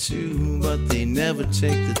or two, but they never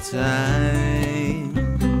take the time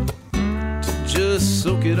to just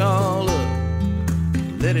soak it all up,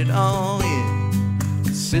 let it all in,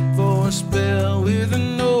 sit for a spell with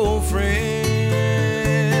an old friend.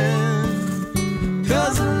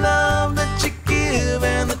 'Cause the love that you give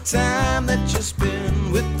and the time that you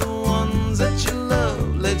spend with the ones that you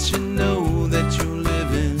love lets you know that you're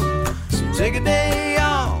living. So take a day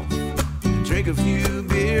off, drink a few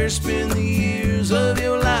beers, spend the years of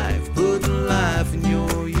your life, putting life in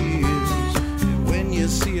your years. And when you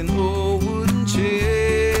see an old wooden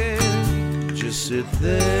chair, just sit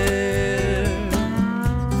there.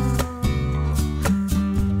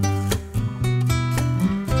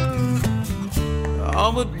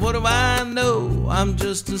 Oh, but what do I know? I'm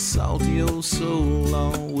just a salty old soul,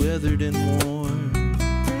 all weathered and worn.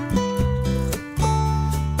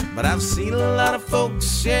 But I've seen a lot of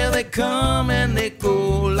folks, yeah, they come and they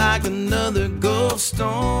go like another Gulf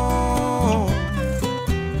storm.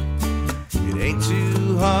 It ain't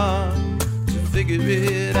too hard to figure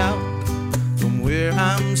it out. From where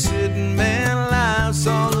I'm sitting, man, life's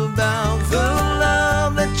all about the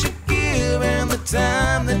love that you give and the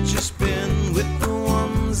time that you spend with the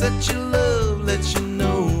ones that you love, let you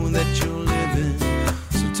know that you're living.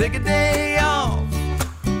 So take a day off,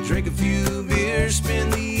 drink a few beers,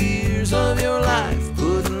 spend the years of your life,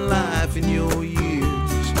 putting life in your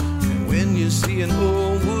years. And when you see an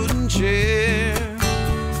old wooden chair,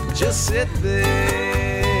 just sit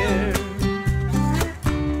there.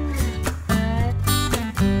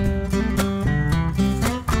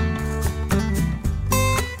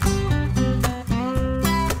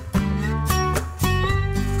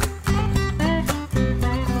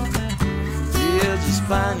 Yeah, just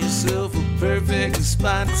find yourself a perfect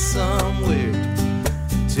spot somewhere.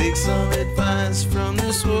 Take some advice from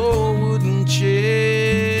this old wooden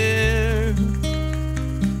chair.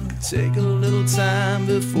 Take a little time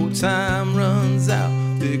before time runs out,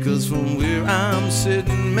 because from where I'm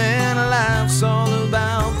sitting, man, life's all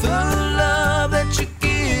about the love that you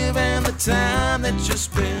give and the time that you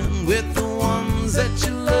spend with the ones that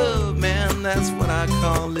you love, man, that's what I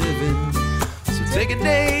call living. So take a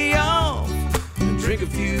day off and drink a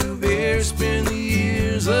few beers, spend the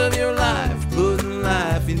years of your life, putting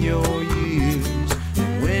life in your years.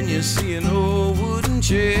 And when you see an old wooden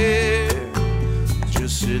chair,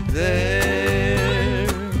 just sit there.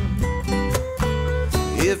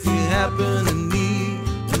 If you happen to need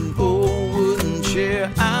an old wooden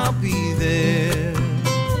chair, I'll be there.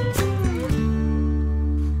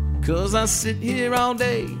 'Cause I sit here all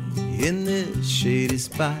day in this shady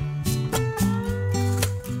spot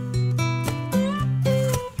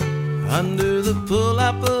under the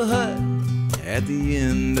pull-up hut at the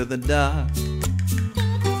end of the dock.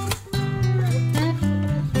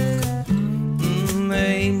 There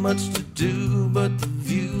ain't much to do, but the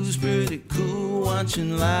view's pretty cool,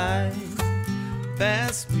 watching life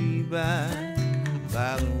pass me by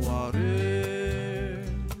the water.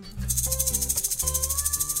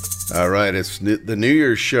 All right, it's the New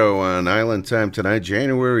Year's show on Island Time tonight,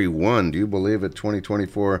 January 1. Do you believe it?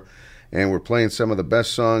 2024. And we're playing some of the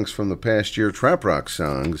best songs from the past year, trap rock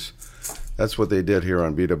songs. That's what they did here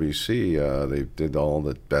on BWC. They did all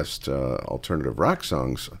the best alternative rock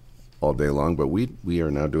songs all day long, but we are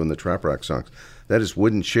now doing the trap rock songs. That is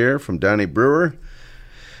Wooden Chair from Donnie Brewer.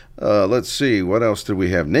 Let's see, what else did we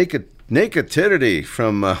have? Nakedity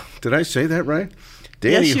from, did I say that right?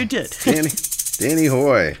 Yes, you did. Danny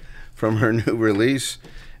Hoy from her new release.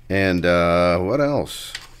 And what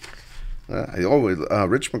else?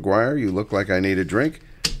 Rich McGuire, You Look Like I Need a Drink.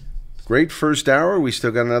 Great first hour. We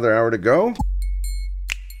still got another hour to go.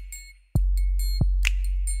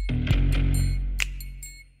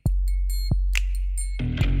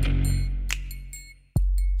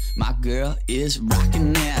 My girl is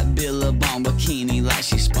rocking that Billabong bikini like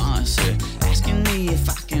she's sponsored. Asking me if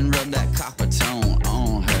I can rub that copper tone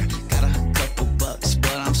on her. Got a couple bucks,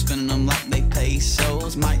 but I'm spending them like they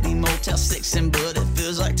pesos. Might be Motel 6'ing, but it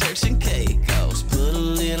feels like Turks and Caicos. Put a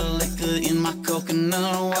little liquor in my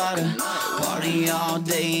coconut water. Party all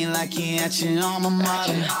day like you're at your alma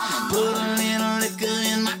mater. Put a little liquor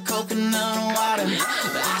in my coconut water.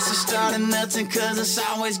 The ice is starting melting cause it's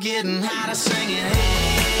always getting hotter. Singing,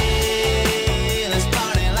 hey, let's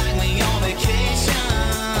party like we on vacation.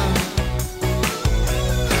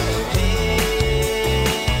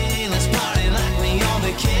 Hey, let's party like we on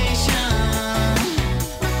vacation.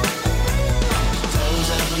 Toes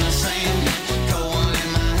up in the sand, cold one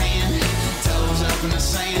in my hand. Toes up in the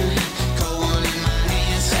sand, cold one in my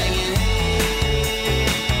hand. Singing,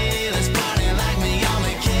 hey, let's party like we on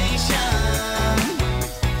vacation.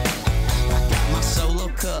 I got my solo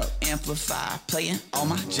cup amplifier playing all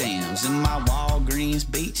my jams in my Walgreens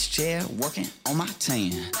beach chair, working on my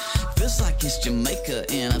tan. Feels like it's Jamaica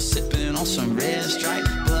and I'm sipping on some Red Stripe,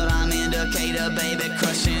 but I'm in Decatur, baby,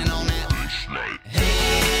 crushing on that.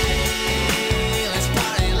 Hey, let's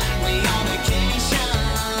party like we on vacation.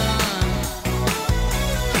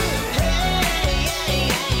 Hey, yeah,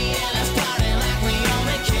 yeah, yeah, let's party like we on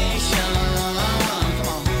vacation. Come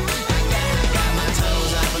on, I got my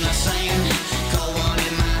toes up in the sand, cold one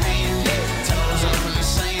in my hand. Toes up in the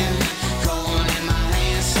sand, cold one in my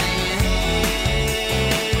hand. Saying,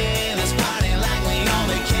 hey, let's party like we on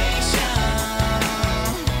vacation.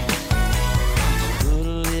 Put a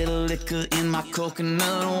little liquor in my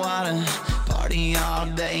coconut water. Party all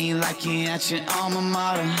day like you're at your alma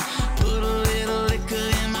mater. Put a little liquor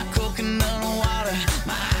in my coconut water.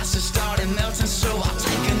 My eyes are starting melting, so I'll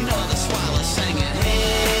take another swallow, singing,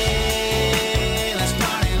 hey, let's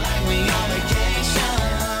party like we on vacation.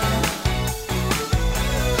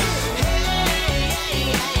 Hey,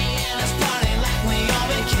 yeah, yeah, yeah, let's party like we on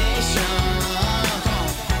vacation. Come on.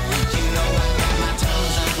 You know I got my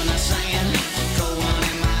toes up in the sand, cold one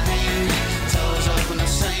in my hand. Toes up in the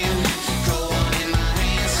sand, cold one in my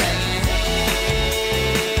hand. Saying,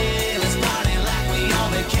 hey, let's party like we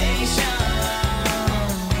on vacation.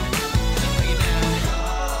 Way down.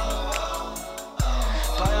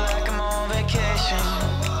 Party like I'm on vacation.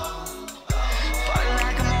 Party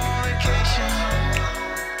like I'm on vacation.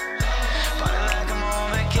 Party like I'm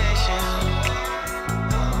on vacation.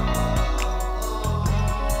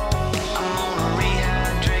 I'm gonna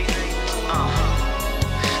rehydrate,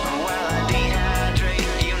 while I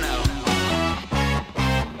dehydrate, you know.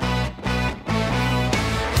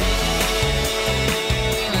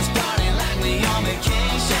 Hey, let's party like we on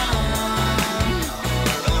vacation.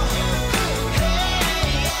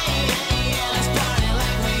 Hey, yeah, let's party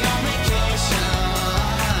like we on vacation.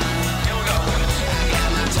 Here we go. I got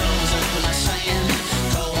my toes up in the sand,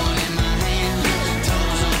 cold one in my hand.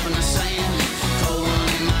 Toes up in the sand, cold one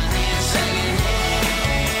in my hand. Singing,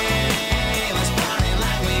 hey, let's party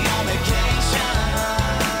like we on vacation.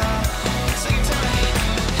 Sing it to me.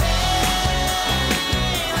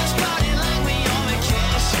 Hey, let's party like we on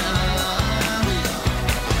vacation.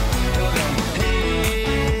 Here we go.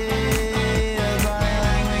 Hey, let's party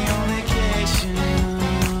like we on vacation.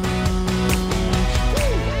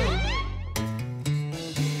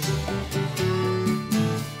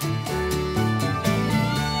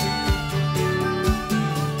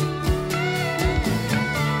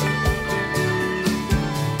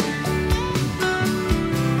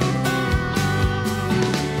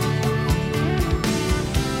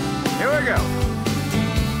 Here we go.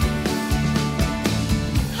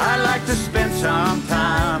 I like to spend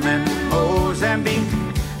sometime in Mozambique.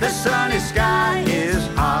 The sunny sky is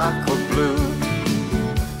aqua blue,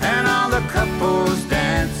 and all the couples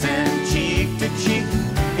dancing cheek to cheek.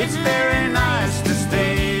 It's very nice to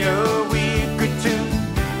stay a week or two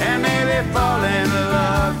and maybe fall in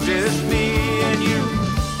love, just me and you.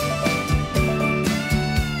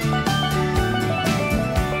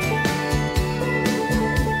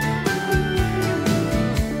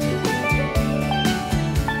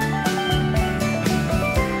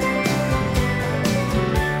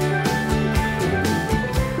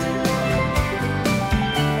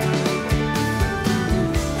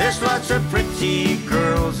 There's lots of pretty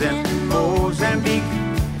girls in Mozambique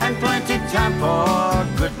and plenty time for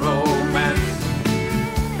good romance.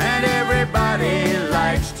 And everybody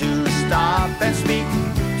likes to stop and speak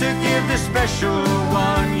to give the special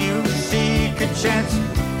one you seek a chance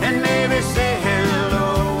and maybe say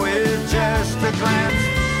hello with just a glance.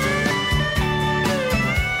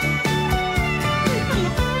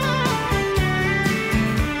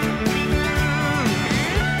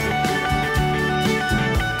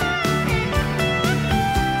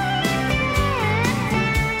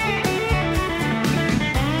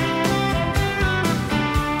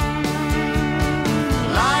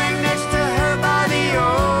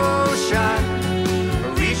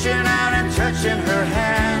 In her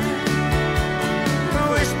hand,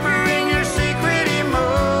 whispering your secret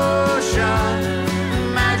emotion,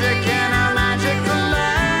 magic in a magical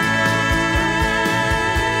land.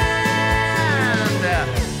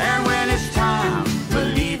 And when it's time for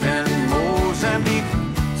leaving Mozambique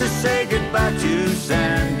to say goodbye to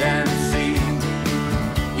sand and sea,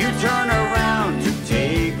 you turn around to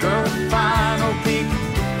take a final peek,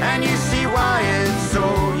 and you see why it's so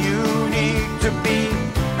unique to be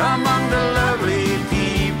among the lovely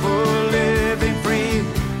people living free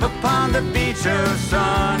upon the beach of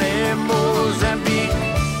sunny Mozambique.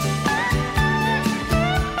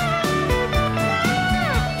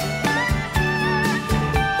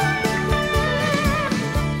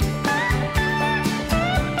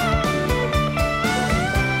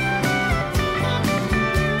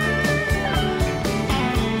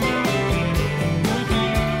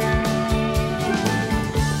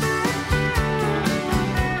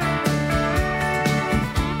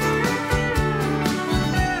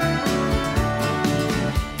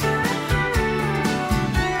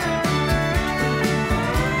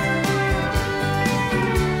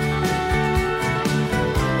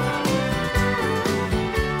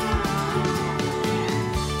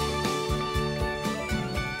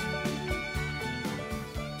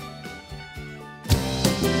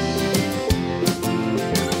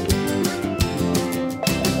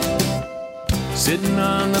 Sitting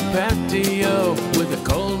on the patio with a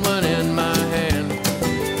cold one in my hand.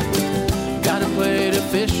 Got a plate of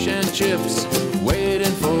fish and chips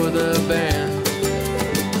waiting for the band.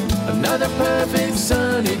 Another perfect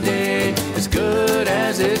sunny day, as good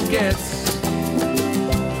as it gets.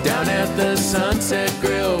 Down at the Sunset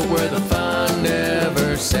Grill where the fun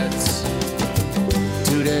never sets.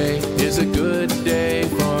 Today is a good day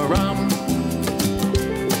for rum.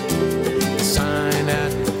 The sign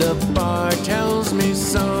at the bar tells me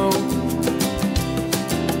so.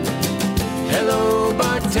 Hello,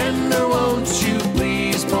 bartender, won't you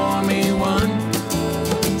please pour me one?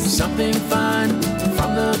 Something fine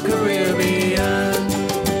from the Caribbean.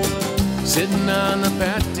 Sitting on the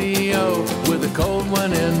patio with a cold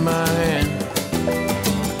one in my hand.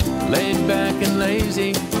 Laid back and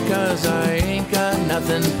lazy, cause I ain't got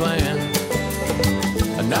nothing planned.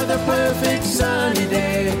 Another perfect sunny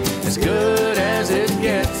day, as good as it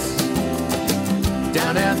gets.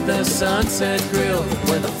 Down at the Sunset Grill,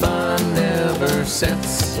 where the fun never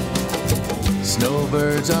sets.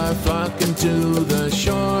 Snowbirds are flocking to the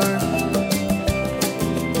shore,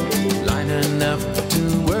 lining up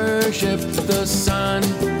to worship the sun.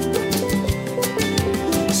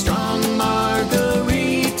 Strong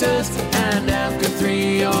margaritas, and after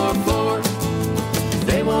 3 or 4,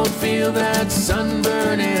 they won't feel that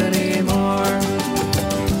sunburn anymore.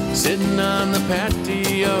 Sitting on the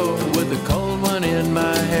patio with a cold one in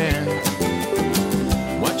my hand,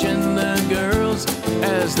 watching the girls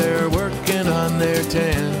as they're working on their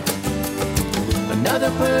tan.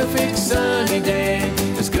 Another perfect sunny day,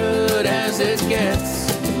 as good as it gets.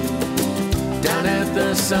 Down at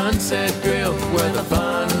the Sunset Grill where the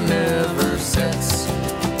fun never sets.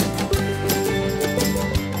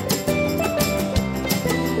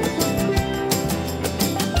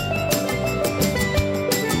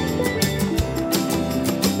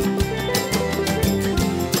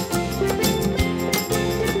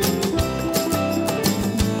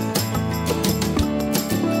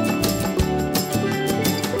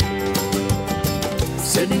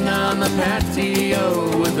 on the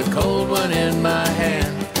patio with a cold one in my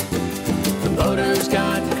hand. The boaters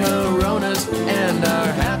got Coronas and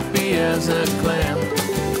are happy as a clam.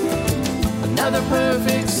 Another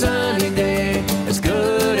perfect sunny day, as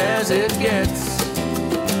good as it gets.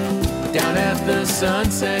 Down at the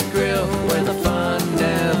Sunset Grill where the fun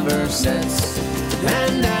never sets.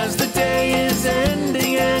 And as the day is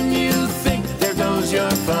ending and you think there goes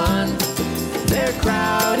your fun, they're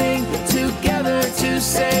crowding together to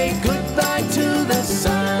say goodbye to the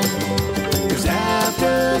sun. 'Cause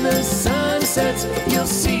after the sun sets, you'll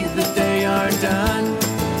see that they are done.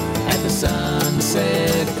 At the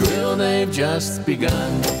Sunset Grill they've just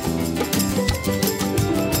begun.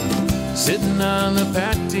 Sitting on the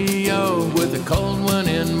patio with a cold one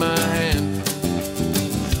in my hand,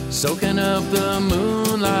 soaking up the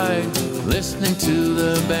moonlight, listening to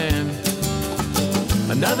the band.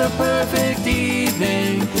 Another perfect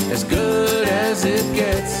evening, as good as it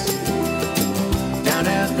gets. Down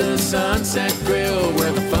at the Sunset Grill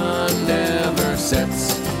where the fun never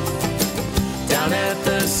sets. Down at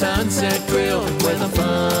the Sunset Grill where the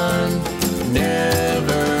fun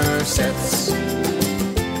never sets.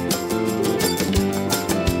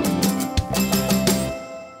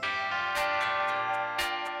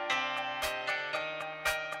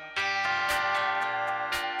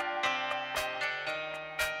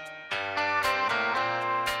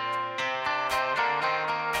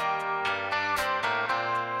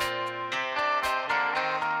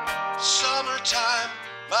 Summertime,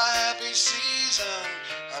 my happy season.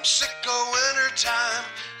 I'm sick of wintertime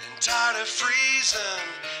and tired of freezing.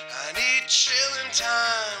 I need chilling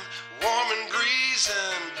time, warm and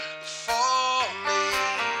breezing for me.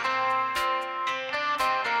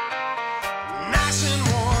 Nice and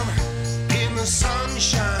warm in the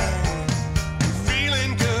sunshine,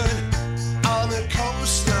 feeling good on the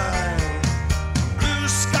coastline. Blue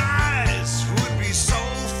skies would be so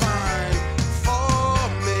fine for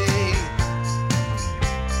me.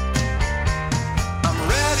 I'm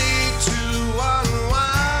ready to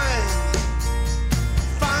unwind,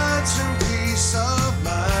 find some peace of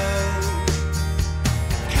mind,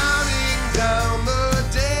 counting down the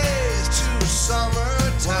days to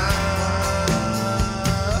summertime.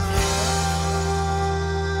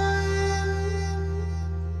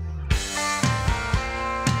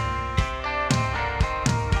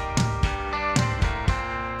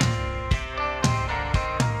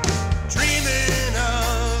 Dreaming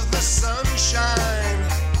of the sunshine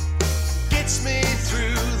gets me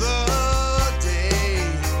through the day,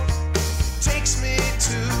 takes me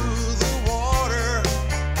to the water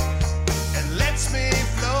and lets me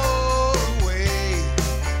float away.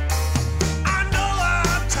 I know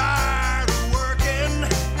I'm tired of working,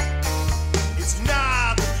 it's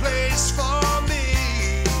not the place for me.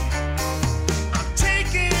 I'm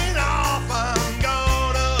taking off, I'm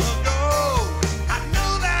gonna go, I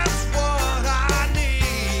know that's what I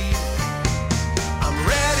need. I'm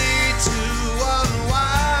ready to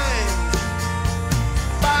unwind,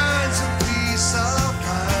 find some peace of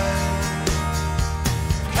mind,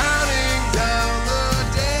 counting down the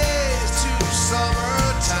days to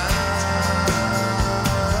summertime.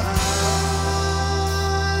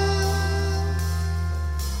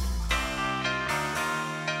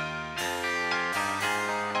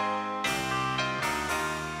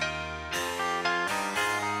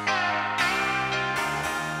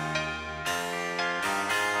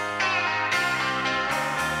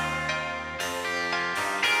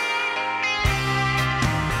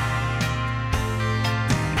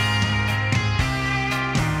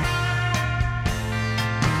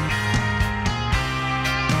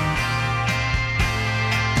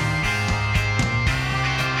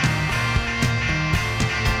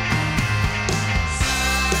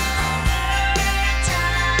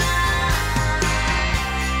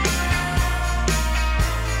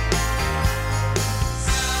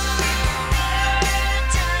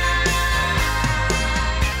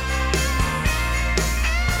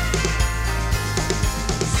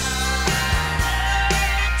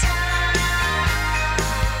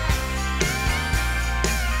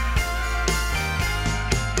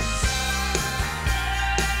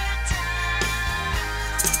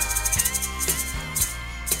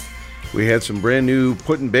 We had some brand new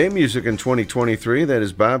Put-in Bay music in 2023. That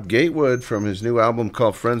is Bob Gatewood from his new album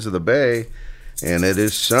called Friends of the Bay, and it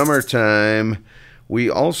is summertime.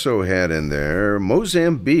 We also had in there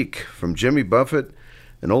Mozambique from Jimmy Buffett,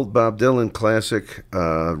 an old Bob Dylan classic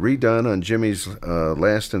redone on Jimmy's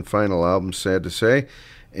last and final album, sad to say.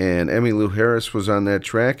 And Emmylou Harris was on that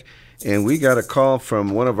track. And we got a call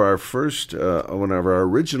from one of our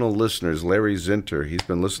original listeners, Larry Zinter. He's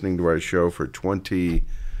been listening to our show for 20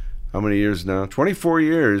 How many years now? 24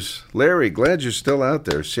 years. Larry, glad you're still out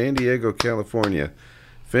there. San Diego, California.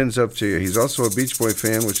 Fins up to you. He's also a Beach Boy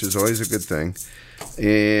fan, which is always a good thing.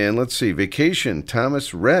 And let's see. Vacation,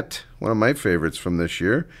 Thomas Rhett, one of my favorites from this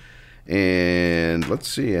year. And let's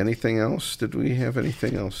see. Anything else? Did we have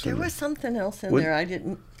anything else? There was something else in there. I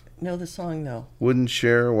didn't know the song, though. Wouldn't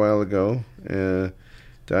Share a while ago.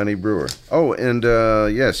 Donnie Brewer. Oh, and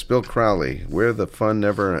yes, Bill Crowley, Where the Fun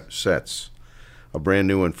Never Sets. A brand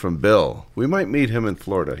new one from Bill. We might meet him in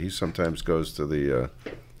Florida. He sometimes goes to the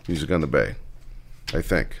Music on the Bay, I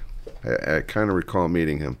think. I kind of recall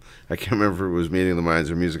meeting him. I can't remember if it was Meeting the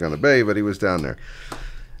Minds or Music on the Bay, but he was down there.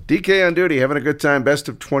 DK on duty, having a good time. Best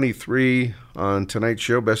of 23 on tonight's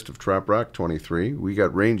show. Best of Trop Rock 23. We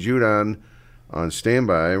got Rain Judon on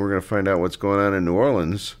standby. We're going to find out what's going on in New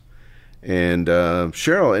Orleans. And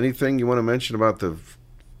Cheryl, anything you want to mention about the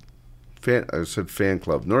fan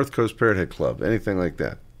club, North Coast Parrothead Club, anything like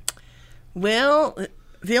that? Well,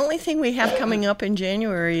 the only thing we have coming up in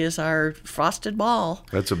January is our Frosted Ball.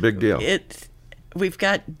 That's a big deal. We've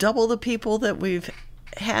got double the people that we've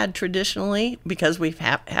had traditionally because we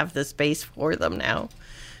have the space for them now.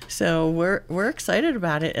 So we're excited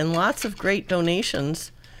about it, and lots of great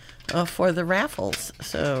donations for the raffles.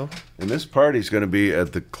 And this party's going to be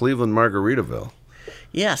at the Cleveland Margaritaville.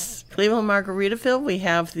 Yes, Cleveland Margaritaville. We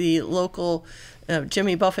have the local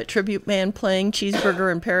Jimmy Buffett tribute band playing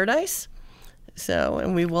Cheeseburger in Paradise.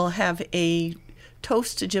 And we will have a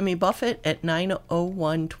toast to Jimmy Buffett at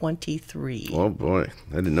 9:01:23. Oh boy,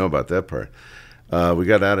 I didn't know about that part. We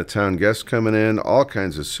got out-of-town guests coming in, all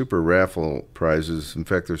kinds of super raffle prizes. In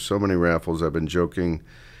fact, there's so many raffles, I've been joking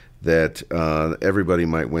that everybody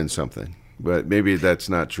might win something. But maybe that's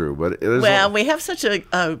not true. But we have such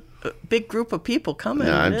a big group of people coming.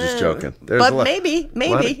 No, I'm just joking. But maybe.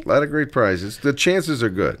 A lot of great prizes. The chances are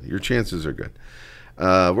good. Your chances are good.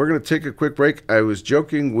 We're going to take a quick break. I was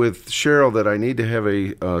joking with Cheryl that I need to have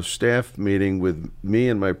a staff meeting with me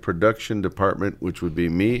and my production department, which would be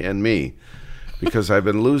me and me, because I've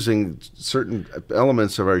been losing certain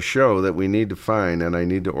elements of our show that we need to find, and I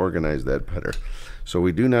need to organize that better. So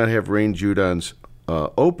we do not have Rain Judon's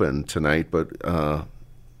open tonight, but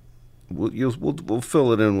we'll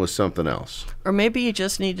fill it in with something else. Or maybe you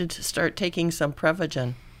just needed to start taking some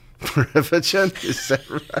Prevagen. Prevagen? Is that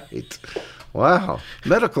right? Wow.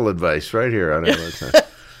 Medical advice right here on Island Time.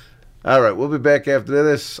 All right, we'll be back after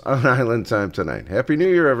this on Island Time tonight. Happy New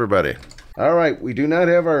Year, everybody. All right, we do not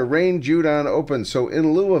have our Rain Judon open, so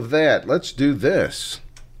in lieu of that, let's do this.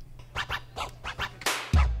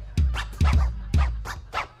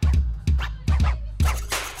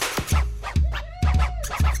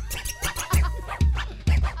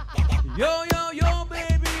 Yo, yo, yo,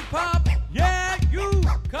 baby pop, yeah, you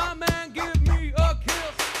come and give me a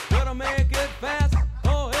kiss. Better make it fast,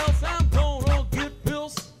 or else I'm gonna get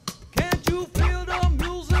pills. Can't you feel the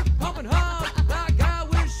music pumping hard like I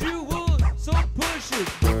wish you would? So push it.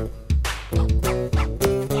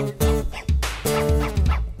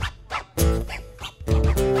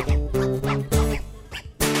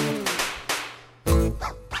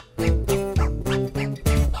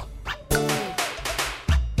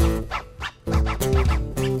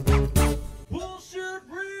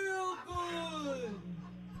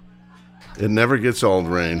 It never gets old,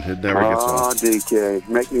 Rain. It never gets old. Oh, DK,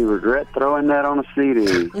 make me regret throwing that on a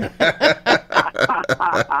CD.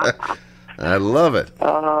 I love it.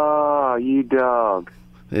 Oh, you dog.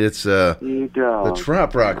 It's you dog. the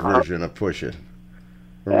Trop Rock version of Push It.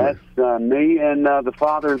 That's me and the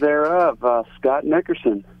father thereof, Scott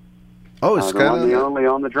Nickerson. Oh, is the Scott one, the only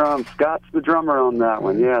on the drums. Scott's the drummer on that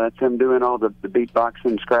one. Yeah, that's him doing all the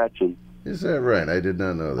beatboxing, scratching. Is that right? I did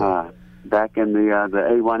not know that. Back in the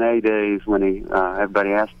A1A days when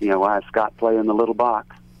everybody asked, why is Scott playing the little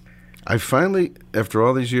box? I finally, after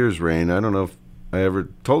all these years, Rain, I don't know if I ever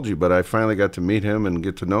told you, but I finally got to meet him and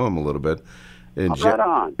get to know him a little bit in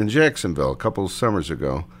Jacksonville a couple of summers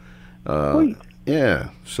ago. Sweet. Yeah,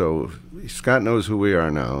 so Scott knows who we are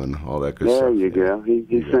now and all that good stuff. There you go.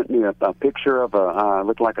 He sent me a picture of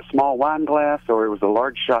looked like a small wine glass, or it was a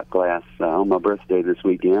large shot glass on my birthday this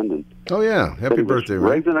weekend. And oh, yeah. Happy birthday,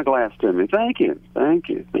 Ray. Raising a glass to me. Thank you.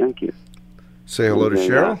 Say hello to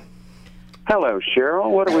Cheryl. Hello, Cheryl.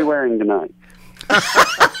 What are we wearing tonight?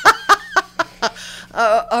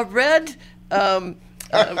 A red...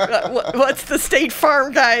 what's the State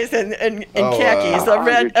Farm guys in khakis? A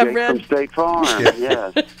red. From State Farm.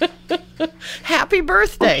 Yes. Happy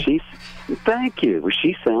birthday! Thank you. Well,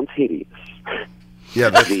 she sounds hideous. Yeah,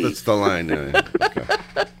 that's the line. Okay.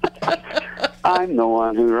 I'm the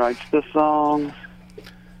one who writes the songs.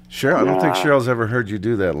 Cheryl, I don't think Cheryl's ever heard you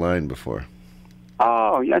do that line before.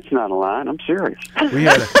 Oh, that's not a line. I'm serious. We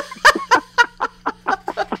had.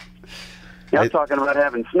 I'm talking about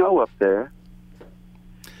having snow up there.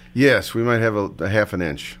 Yes, we might have a half an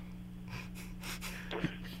inch.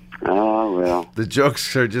 Oh, well. The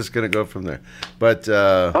jokes are just going to go from there. But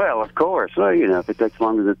well, of course. Well, if it takes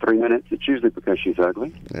longer than 3 minutes, it's usually because she's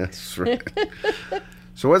ugly. That's right.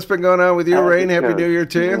 So what's been going on with you, Rain? Happy New Year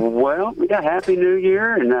to you. Well, yeah, Happy New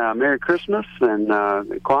Year and Merry Christmas and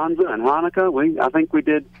Kwanzaa and Hanukkah. I think we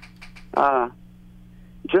did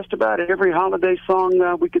just about every holiday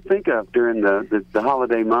song we could think of during the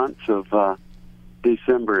holiday months of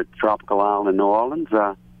December at Tropical Isle in New Orleans.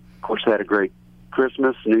 Of course, had a great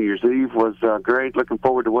Christmas. New Year's Eve was great. Looking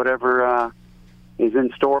forward to whatever is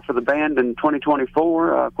in store for the band in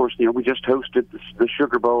 2024. Of course, we just hosted the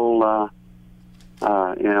Sugar Bowl.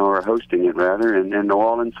 Or hosting it rather in New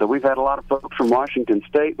Orleans. So we've had a lot of folks from Washington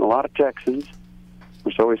State and a lot of Texans.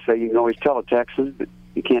 We always say you can always tell a Texan, but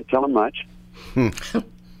you can't tell them much.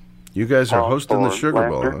 You guys are hosting the Sugar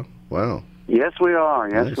Bowl, huh? Wow. Yes, we are.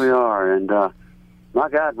 Yes, Nice. we are. And my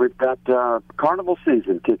God, we've got carnival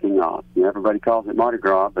season kicking off. Everybody calls it Mardi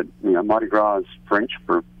Gras, but Mardi Gras is French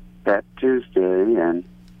for Fat Tuesday, and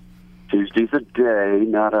Tuesday's a day,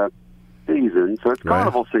 not a season. So it's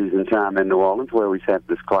carnival season time in New Orleans, where we have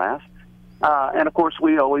this class. And of course,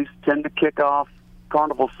 we always tend to kick off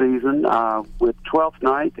carnival season with 12th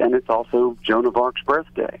night, and it's also Joan of Arc's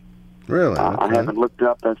birthday. Really? I haven't looked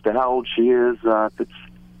up as to how old she is, if it's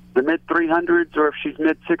the mid-300s or if she's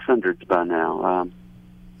mid-600s by now.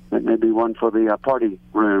 That may be one for the party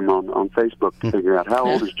room on Facebook to figure out how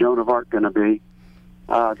old is Joan of Arc going to be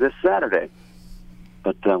this Saturday.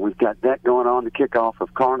 But we've got that going on to kick off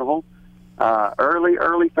of Carnival.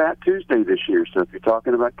 Early Fat Tuesday this year. So if you're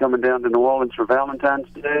talking about coming down to New Orleans for Valentine's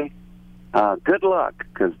Day, good luck,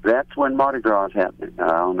 because that's when Mardi Gras is happening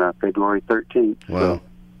on February 13th. Wow. So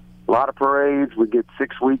a lot of parades. We get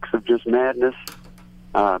 6 weeks of just madness.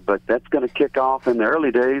 But that's going to kick off in the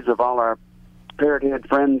early days of all our Parrot Head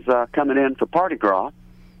friends coming in for Party Gras.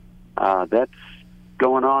 That's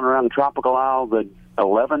going on around the Tropical Isle the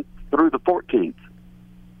 11th through the 14th.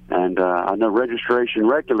 And I know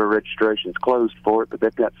regular registration's closed for it, but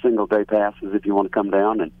they've got single-day passes if you want to come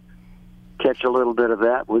down and catch a little bit of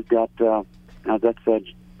that. We've got,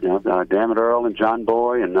 Dammit Earl and John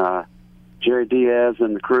Boy and Jerry Diaz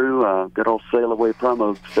and the crew, good old Sail Away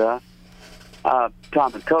promo stuff.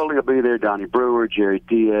 Tom and Coley will be there, Donnie Brewer, Jerry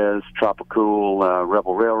Diaz, Tropicool,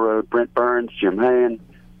 Rebel Railroad, Brent Burns, Jim Hand,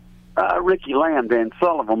 Ricky Lamb, Dan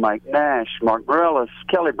Sullivan, Mike Nash, Mark Morellis,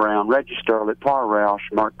 Kelly Brown, Reggie Starlett, Paul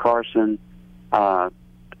Roush, Mark Carson.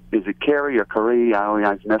 Is it Carrie or Carrie? I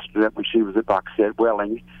always messed it up when she was at Boxhead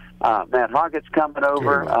Welling. Matt Hoggett's coming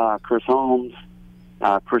over, Chris Holmes,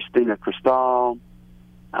 Christina Cristal,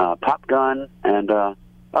 Pop Gun, and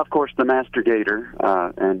of course the Master Gator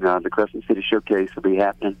and the Crescent City Showcase will be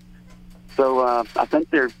happening. So I think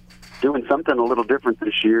they're doing something a little different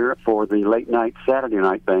this year for the late night Saturday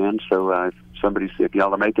night band. So if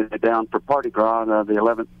y'all are making it down for Party Gras the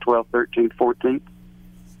 11th, 12th, 13th,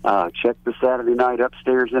 14th, check the Saturday night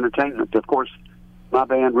upstairs entertainment. Of course, my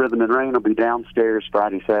band Rhythm and Rain will be downstairs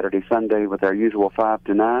Friday, Saturday, Sunday with our usual 5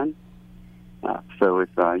 to 9. So if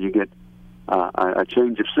you get a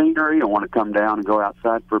change of scenery and want to come down and go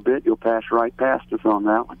outside for a bit, you'll pass right past us on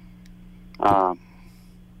that one.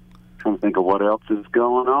 Trying to think of what else is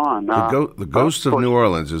going on. The Ghost of New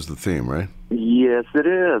Orleans is the theme, right? Yes, it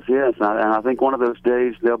is. Yes, and I think one of those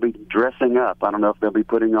days they'll be dressing up. I don't know if they'll be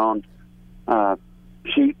putting on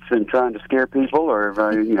sheets and trying to scare people, or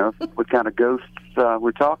what kind of ghosts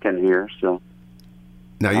we're talking here. So.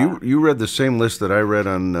 Now, you read the same list that I read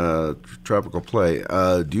on Tropical Play.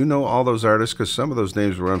 Do you know all those artists? Because some of those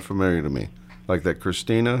names were unfamiliar to me, like that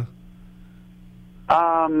Christina.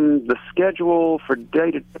 The schedule for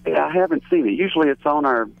day-to-day, I haven't seen it. Usually it's on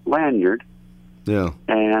our lanyard. Yeah.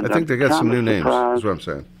 And I think they got some new names, is what I'm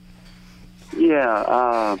saying.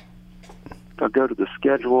 Yeah. If I go to the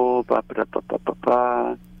schedule, see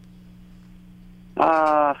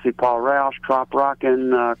Paul Roush, Trop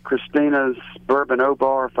Rockin', Christina's Bourbon O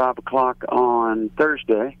Bar, 5 o'clock on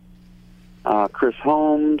Thursday. Chris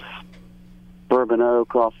Holmes, Bourbon O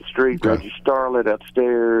across the street, Reggie Starlett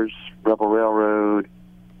upstairs, Rebel Railroad,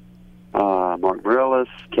 Mark Morellis,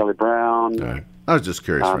 Kelly Brown. All right. I was just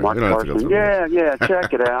curious. Mark Carson. Yeah,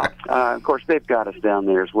 check it out. Of course, they've got us down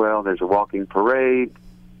there as well. There's a walking parade.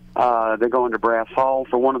 They're going to Brass Hall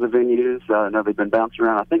for one of the venues. I know they've been bouncing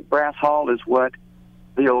around. I think Brass Hall is what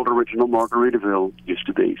the old original Margaritaville used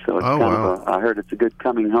to be. So it's I heard it's a good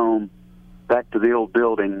coming home back to the old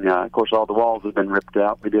building. Of course, all the walls have been ripped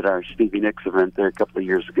out. We did our Stevie Nicks event there a couple of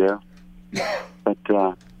years ago.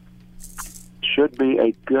 But should be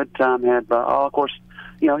a good time had by all. Of course,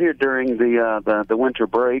 here during the winter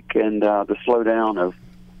break and the slowdown of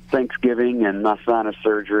Thanksgiving and my sinus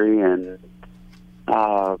surgery and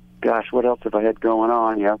gosh, what else have I had going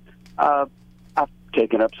on? I've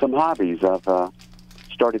taken up some hobbies. I've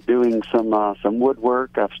started doing some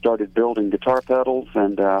woodwork. I've started building guitar pedals,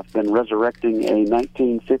 and I've been resurrecting a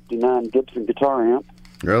 1959 Gibson guitar amp.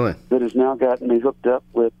 Really? That has now gotten me hooked up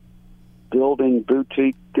with building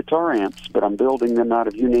boutique guitar amps, but I'm building them out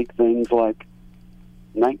of unique things like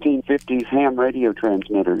 1950s ham radio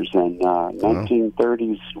transmitters and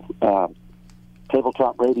 1930s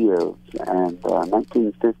tabletop radios and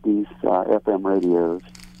 1950s FM radios.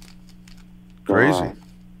 Crazy.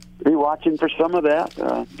 Be watching for some of that.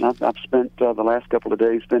 I've spent the last couple of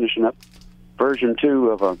days finishing up version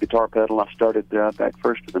 2 of a guitar pedal I started back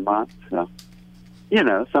first of the month. So,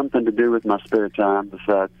 something to do with my spare time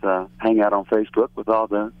besides hang out on Facebook with all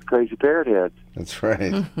the crazy parrot heads. That's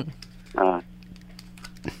right.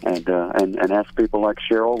 And ask people like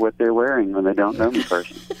Cheryl what they're wearing when they don't know me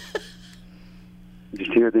personally.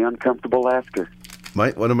 Just hear the uncomfortable laughter.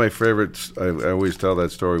 One of my favorites, I always tell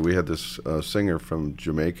that story. We had this singer from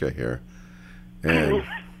Jamaica here, and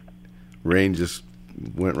Rain just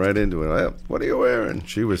went right into it. What are you wearing?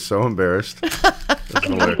 She was so embarrassed.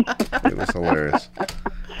 It was hilarious.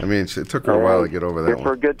 I mean, it took her a while to get over that Here one.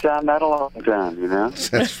 for a good time, not a long time,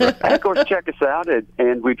 That's right. And, of course, check us out at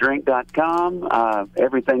andwedrink.com.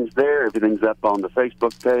 Everything's there. Everything's up on the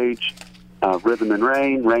Facebook page. Rhythm and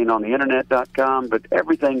Rain, rainontheinternet.com, but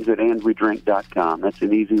everything's at andwedrink.com. That's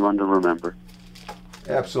an easy one to remember.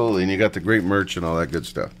 Absolutely, and you got the great merch and all that good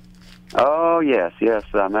stuff. Oh, yes.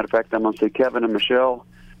 Matter of fact, I'm going to see Kevin and Michelle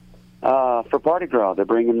for Party Gras. They're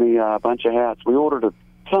bringing me a bunch of hats. We ordered a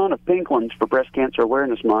ton of pink ones for Breast Cancer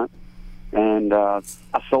Awareness Month, and I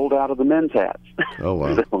sold out of the men's hats. Oh,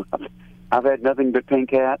 wow. So I've had nothing but pink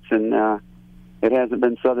hats, and it hasn't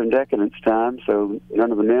been Southern Decadence time, so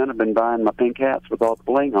none of the men have been buying my pink hats with all the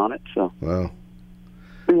bling on it. So wow.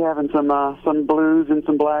 Be having some blues and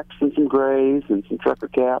some blacks and some grays and some trucker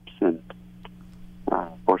caps, and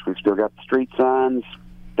of course we've still got the street signs.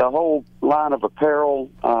 The whole line of apparel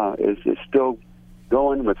is still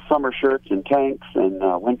going with summer shirts and tanks and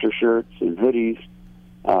winter shirts and hoodies.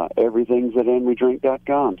 Everything's at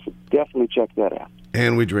andwedrink.com, so definitely check that out.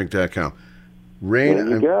 andwedrink.com.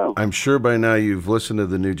 Rain, I'm sure by now you've listened to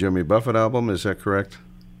the new Jimmy Buffett album. Is that correct?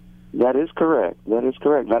 That is correct.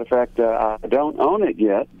 Matter of fact, I don't own it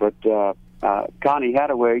yet, but Connie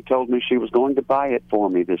Hathaway told me she was going to buy it for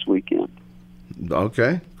me this weekend.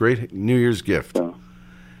 Okay, great New Year's gift.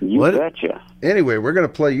 You betcha. Anyway, we're going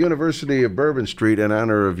to play University of Bourbon Street in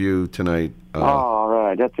honor of you tonight. All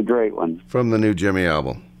right, that's a great one. From the new Jimmy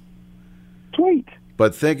album. Sweet.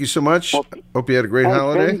 But thank you so much. Hope you had a great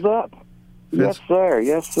holiday. Fins up. Yes, sir.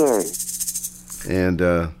 Yes, sir. And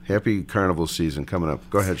happy carnival season coming up.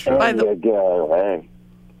 Go ahead, Cheryl.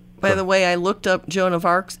 By the way, I looked up Joan of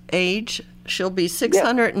Arc's age. She'll be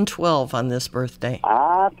 612 on this birthday.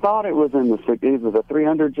 I thought it was in the either the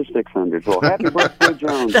 300s or 600s. Well, happy birthday,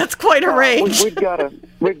 Joan. That's quite a range. We've got a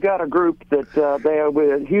group that they have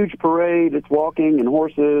a huge parade. It's walking and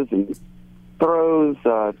horses and throws.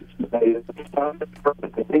 And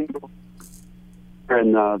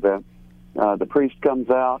the priest comes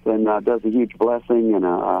out and does a huge blessing, and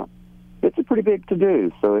it's a pretty big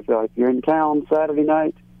to-do. So if you're in town Saturday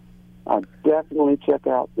night, definitely check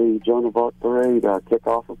out the Joan of Arc Parade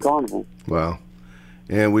kickoff of Carnival. Wow.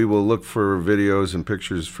 And we will look for videos and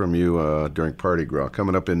pictures from you during Party Gras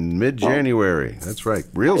coming up in mid-January. That's right,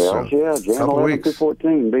 real soon. Yeah, January 11 to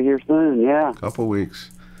 14. Be here soon, yeah. Couple weeks.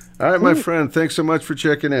 All right, my friend, thanks so much for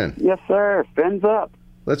checking in. Yes, sir. Fins up.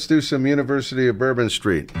 Let's do some University of Bourbon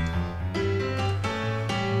Street.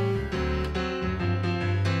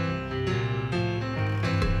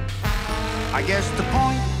 I guess the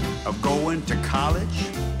point of going to college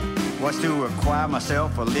was to acquire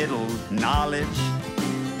myself a little knowledge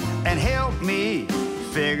and help me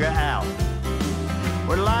figure out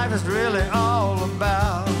what life is really all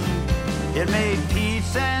about. It made Pete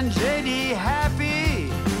and JD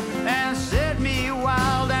happy and set me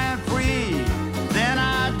wild and free. Then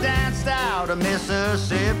I danced out of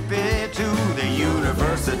Mississippi to the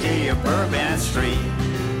University of Bourbon Street.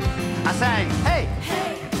 I sang, hey,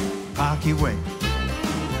 hey, Pocky Way,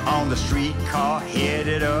 on the streetcar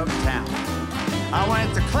headed uptown. I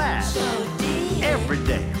went to class every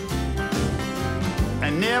day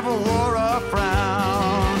and never wore a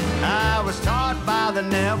frown. I was taught by the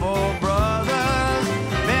Neville brothers,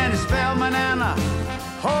 Benny Spellman and a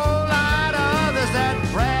whole lot of others. That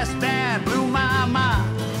brass band blew my mind.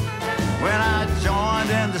 When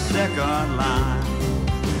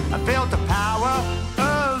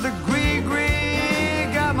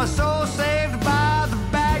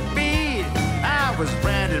was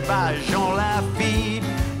branded by Jean Lafitte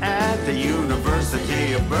at the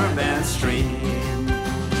University of Bourbon Street.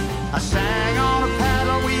 I sang on a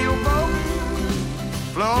paddle wheel boat,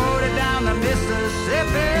 floated down the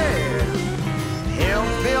Mississippi,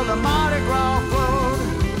 helped build a Mardi Gras float,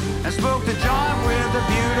 and spoke the joint with a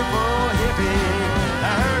beautiful hippie.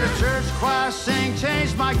 I heard a church choir sing,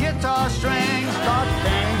 changed my guitar strings, thought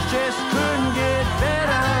things just couldn't get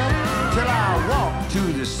better, till I walked to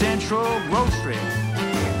the Central Grocery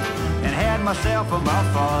and had myself a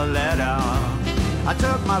muffaletta. I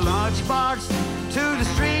took my lunchbox to the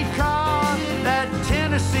streetcar that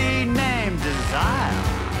Tennessee named Desire.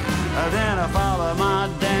 Then I followed my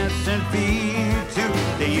dancing feet to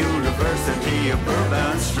the University of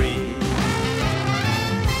Bourbon Street.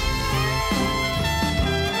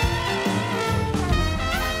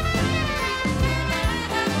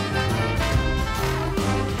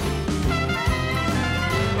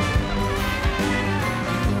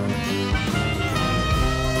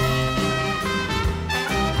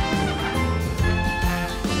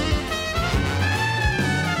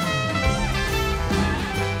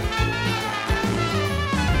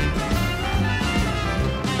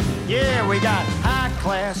 Yeah, we got high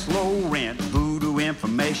class, low rent, voodoo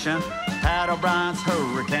information, Pat O'Brien's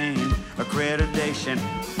hurricane, accreditation,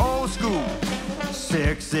 old school,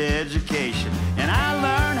 sex education, and I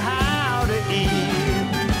learned how to eat.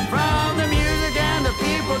 From the music and the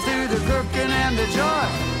people to the cooking and the joy,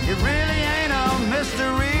 it really ain't a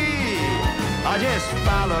mystery. I just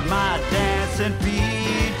followed my dancing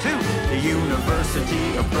feet to the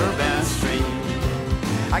University of Bourbon Street.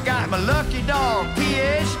 I got my lucky dog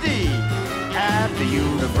PhD at the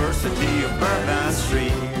University of Bourbon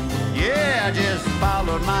Street. Yeah, I just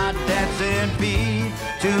followed my dancing feet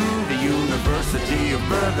to the University of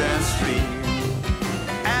Bourbon Street.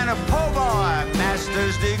 And a po' boy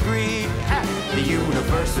master's degree at the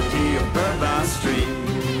University of Bourbon Street.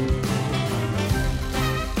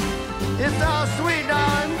 It's all sweet,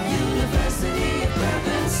 darling. University of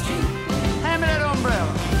Bourbon Street. Hand me that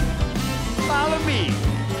umbrella. Follow me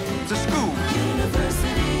to school.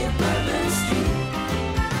 University of Bourbon Street.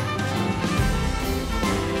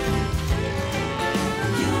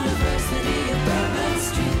 University of Bourbon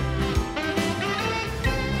Street.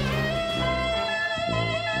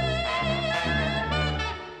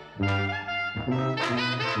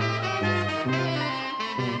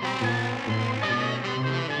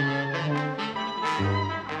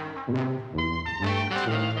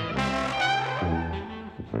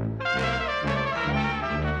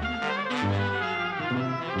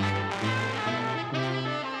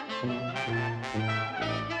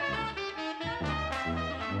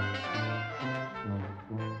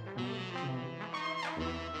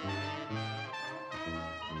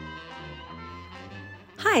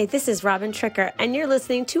 Hi, this is Robin Tricker, and you're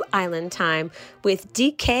listening to Island Time with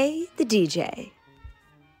DK the DJ.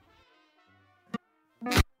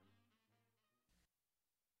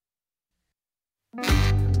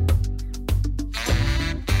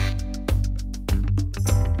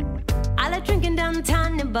 I like drinking down the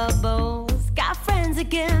tiny bubbles. Got friends that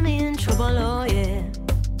get me in trouble, oh yeah.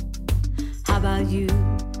 How about you?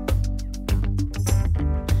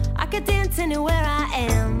 I could dance anywhere I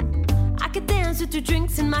am. I could dance with 2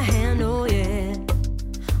 drinks in my hand, oh yeah.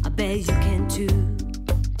 I bet you can too.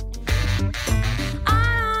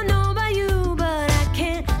 I don't know about you, but I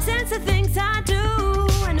can't sense the things I do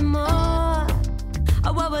anymore.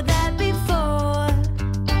 Oh, what would that be for?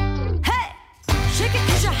 Hey! Shake it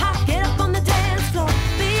 'cause you're hot, get up on the dance floor.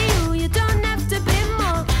 Be you, you don't have to be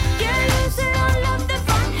more. Get loose and all of the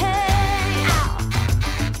fun, hey, ow.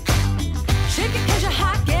 Shake it 'cause you're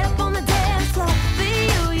hot, get up on the dance floor. Be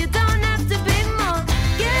you, you don't have to be more.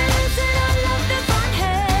 Get loose and all of the fun,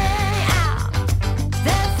 hey, ow.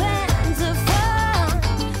 They're fans of fun,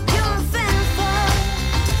 you're a fan of fun.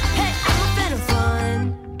 Hey, I'm a fan of fun.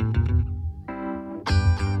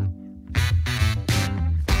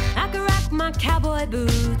 I could rock my cowboy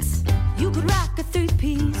boots. You could rock a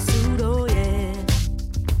 3-piece suit, oh yeah.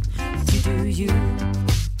 You do you.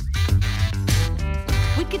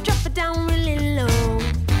 We could drop it down really low.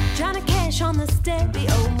 Trying to cash on the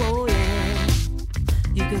stereo, oh yeah.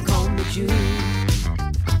 You can call me June.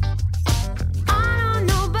 I don't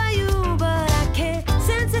know about you, but I can't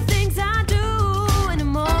sense the things I do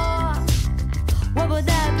anymore. What would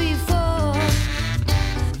that be for?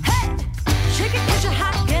 Hey! Shake it 'cause you're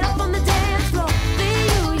hot, get up on the dance floor. Be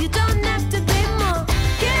you, you don't have to be more.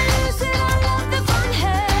 Get loose and all of the fun,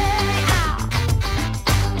 hey, ow.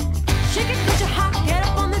 Shake it 'cause you're hot, get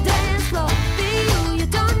up on the dance floor. Be you, you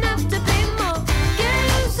don't have to be more. Get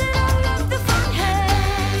loose and all of the fun,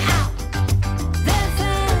 hey, ow.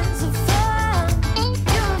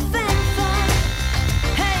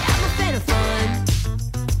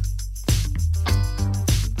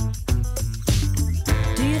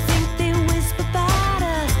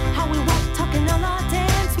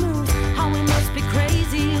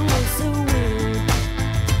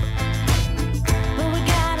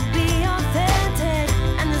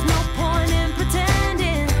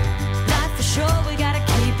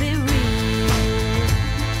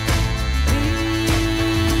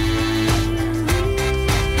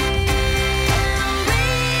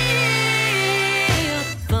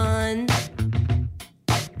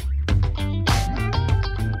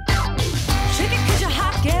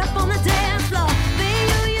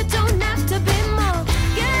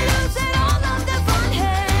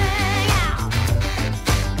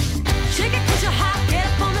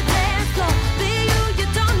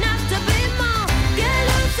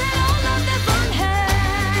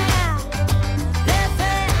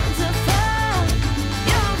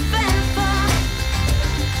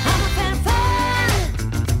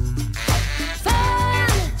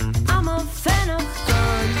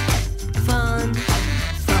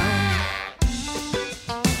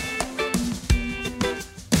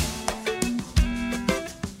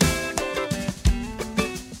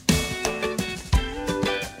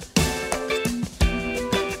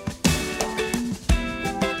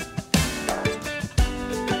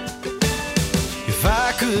 If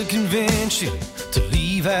I could convince you to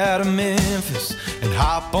leave out of Memphis and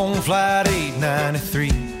hop on Flight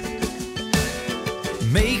 893,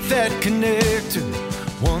 make that connector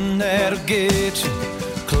one that'll get you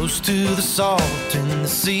close to the salt in the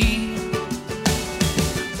sea.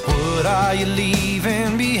 What are you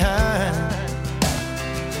leaving behind?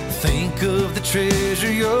 Think of the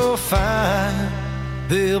treasure you'll find.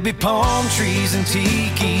 There'll be palm trees and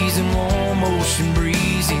tikis and warm ocean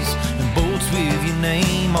breezes and boats with your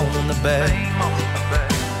name on the back.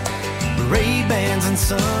 Ray-Bans and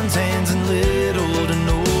suntans and little to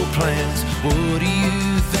no plans. What do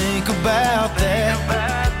you think about that?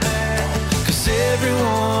 'Cause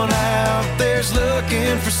everyone out there's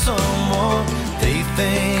looking for someone they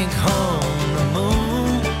think hung the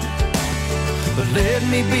moon. But let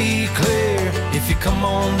me be clear, if you come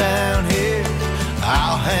on down here,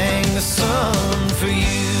 I'll hang the sun for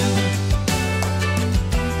you.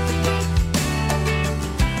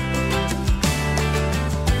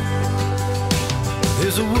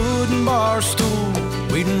 There's a wooden bar stool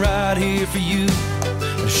waiting right here for you,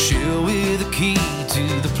 a shell with a key to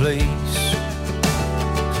the place.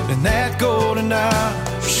 And that golden hour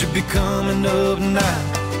should be coming up now,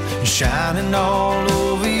 shining all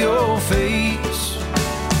over your face.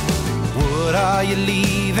 What are you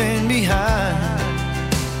leaving behind?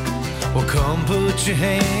 Well, come put your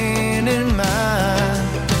hand in mine.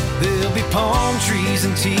 There'll be palm trees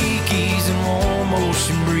and tikis and warm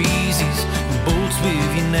ocean breezes and boats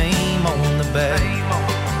with your name on the back.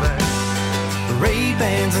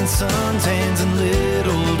 Ray-Bans and suntans and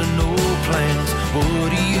little to no plans. What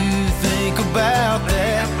do you think about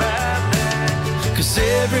that? 'Cause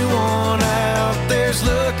everyone out there's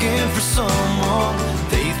looking for someone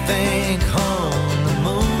they think hung the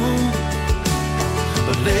moon.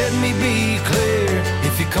 But let me be clear,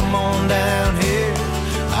 if you come on down here,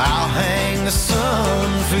 I'll hang the sun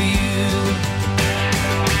for you.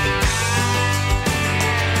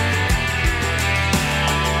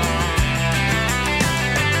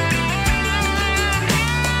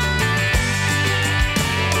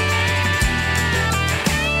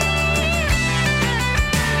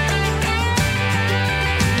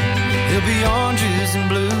 There'll be oranges and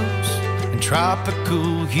blues and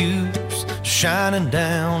tropical hues shining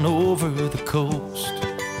down over the coast.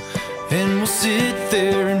 And we'll sit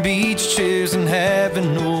there in beach chairs and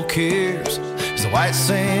having no cares as the white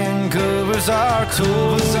sand covers our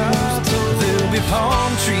toes. There'll be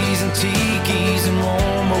palm trees and tikis and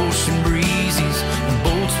warm ocean breezes and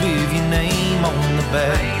boats with your name on the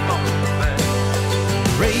back.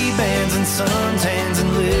 Ray-Bans and suntans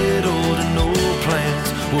and little to no plans.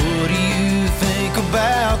 What do you think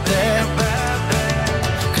about that?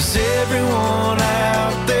 'Cause everyone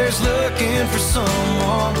out there's looking for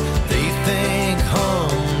someone they think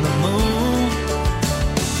hung the moon.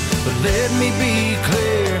 But let me be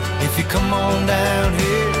clear, if you come on down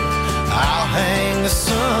here, I'll hang the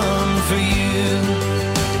sun for you.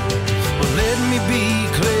 Well, let me be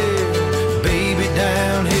clear, baby,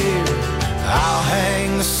 down here, I'll hang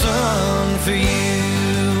the sun for you.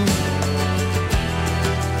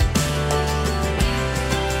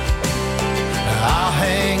 I'll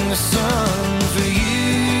hang the sun for you.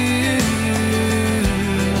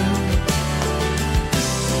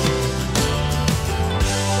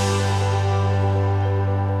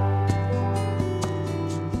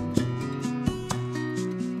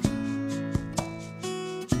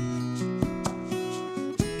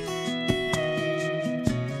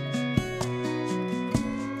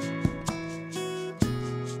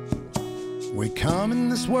 We come in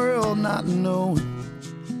this world not knowing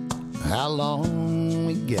how long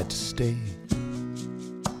we get to stay,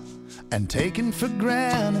 and taking for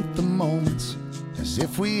granted the moments as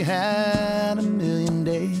if we had a million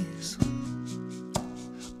days.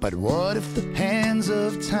 But what if the hands of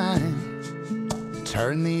time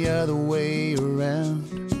turn the other way around?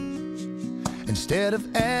 Instead of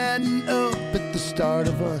adding up at the start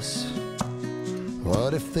of us,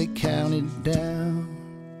 what if they counted down?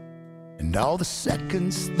 And all the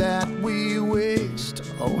seconds that we waste,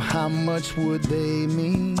 oh, how much would they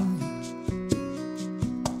mean?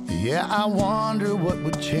 Yeah, I wonder what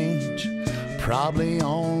would change. Probably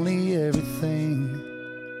only everything.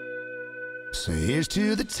 So here's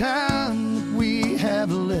to the time that we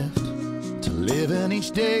have left, to living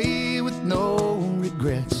each day with no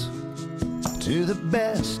regrets, to the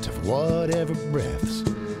best of whatever breaths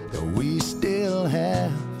that we still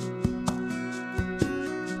have,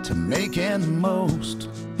 to making the most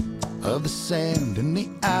of the sand in the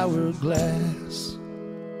hourglass.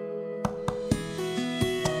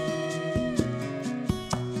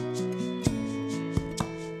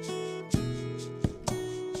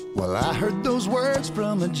 Well, I heard those words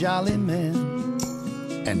from a jolly man,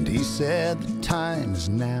 and he said the time is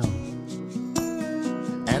now.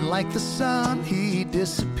 And like the sun, he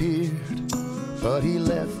disappeared, but he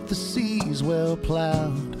left the seas well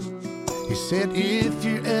plowed. He said, if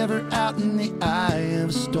you're ever out in the eye of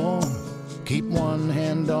a storm, keep one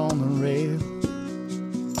hand on the rail.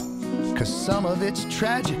 'Cause some of it's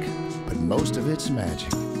tragic, but most of it's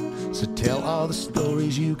magic. So tell all the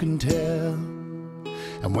stories you can tell.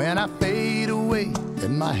 And when I fade away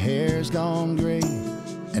and my hair's gone gray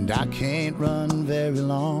and I can't run very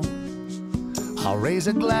long, I'll raise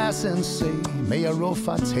a glass and say, Me'aro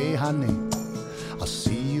Fateh Hane. I'll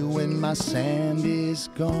see you when my sand is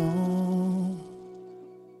gone.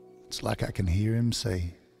 It's like I can hear him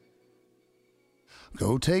say,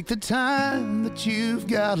 go take the time that you've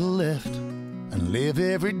got left and live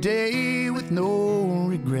every day with no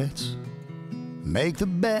regrets. Make the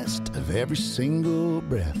best of every single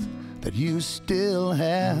breath that you still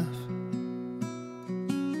have.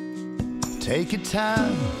 Take your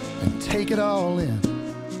time and take it all in.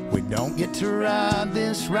 We don't get to ride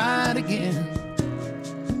this ride again.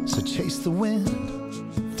 So chase the wind,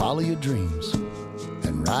 follow your dreams,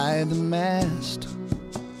 and ride the mast.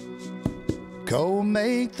 Go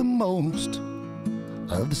make the most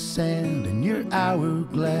of the sand in your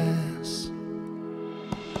hourglass.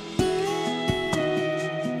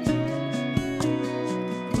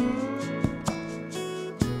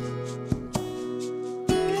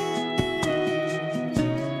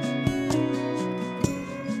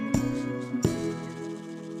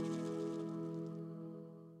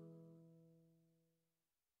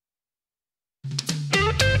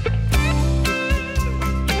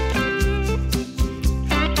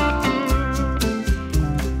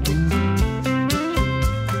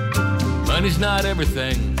 Money's not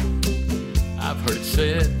everything, I've heard it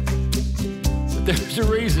said, but there's a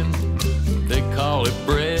reason they call it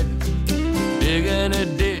bread. Digging a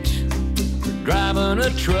ditch, driving a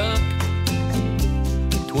truck,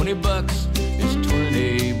 $20 is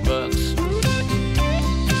 $20.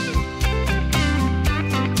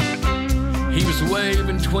 He was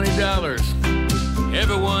waving $20,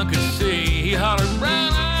 everyone could see. He hollered,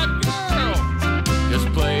 brown-eyed girl, just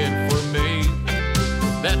play it for me.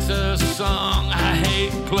 That's a song I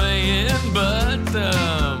hate playing, but,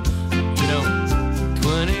 you know,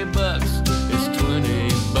 $20 is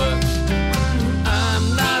 $20.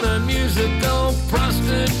 I'm not a musical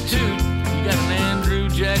prostitute. You got an Andrew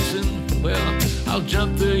Jackson? Well, I'll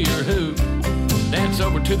jump through your hoop. Dance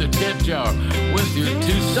over to the tip jar with your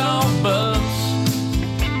 2 song bucks.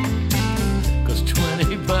 'Cause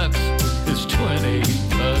 $20 is $20.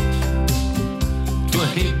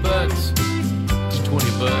 $20.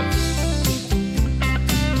 $20.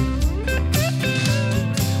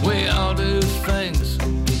 We all do things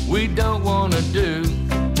we don't want to do.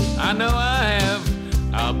 I know I have,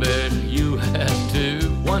 I'll bet you have too.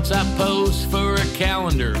 Once I posed for a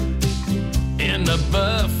calendar in the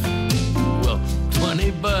buff. Well,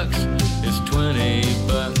 $20 is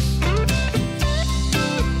 $20.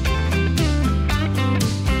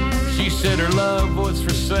 She said her love was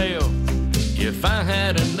for sale if I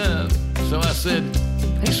had enough. So I said,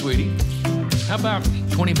 hey, sweetie, how about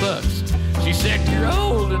 $20? She said, you're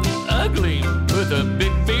old and ugly with a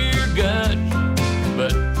big beer gut,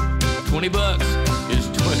 but $20 is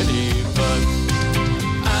 $20.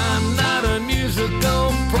 I'm not a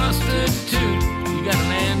musical prostitute. You got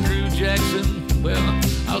an Andrew Jackson? Well,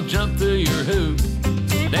 I'll jump through your hoop.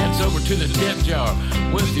 Dance over to the tip jar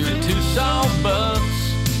with your 2 song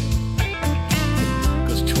bucks.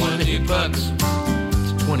 'Cause $20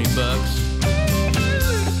 is $20.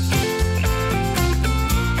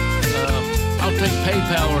 I'll take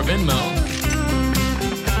PayPal or Venmo.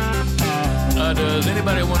 Does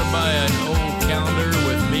anybody want to buy an old calendar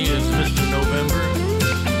with me as Mr. November?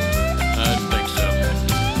 I think so.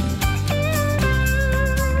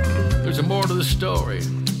 There's a more to the story.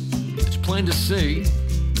 It's plain to see.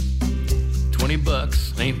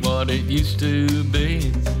 $20 ain't what it used to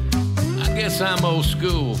be. I guess I'm old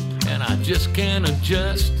school and I just can't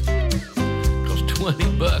adjust. 'Cause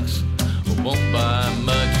 $20 won't buy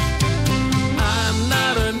much. I'm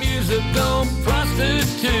not a musical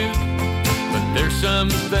prostitute, but there's some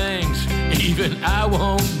things even I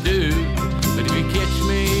won't do. But if you catch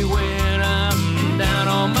me when I'm down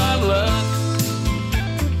on my luck,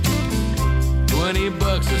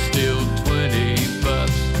 $20 is still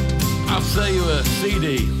 $20. I'll sell you a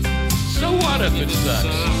CD, so what if it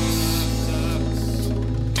sucks?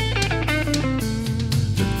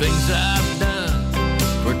 The things I've done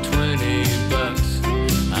for $20,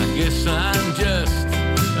 I guess I'm just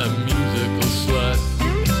a musical slut.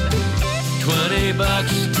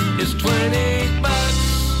 $20 is $20.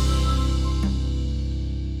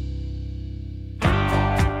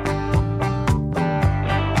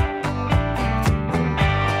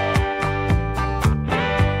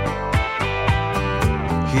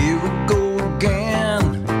 Here we go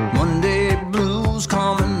again, Monday blues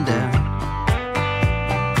coming down.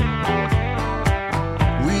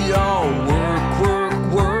 We all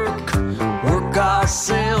work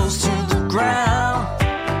ourselves to the ground.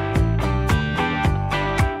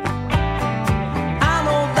 I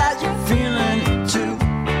know that you're feeling it too.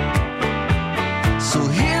 So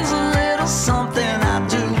here's a little something I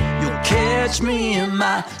do. You'll catch me in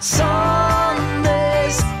my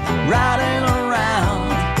Sundays riding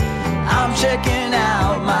around. I'm checking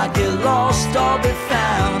out, might get lost or be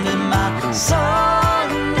found in my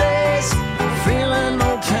Sundays, feeling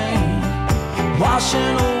no pain,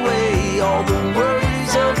 washing away all the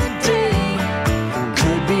worries of the day.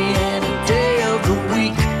 Could be any day of the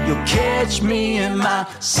week, you'll catch me in my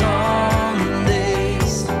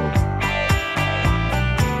Sundays.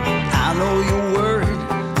 I know you're worried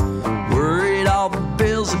all the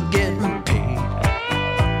bills are getting paid.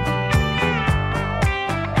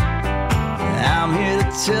 I'm here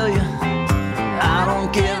to tell you, I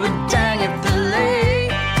don't give a dang if they're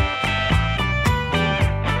late.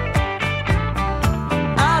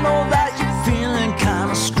 I know that you're feeling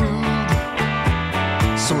kinda screwed.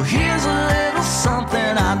 So here's a little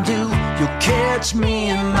something I do. You'll catch me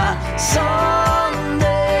in my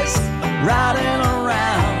Sundays, riding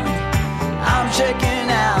around. I'm checking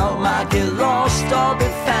out, might get lost or be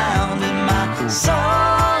found in my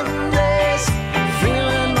Sundays,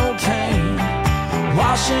 feeling no pain,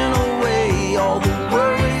 washing away all the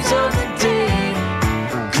worries of the day.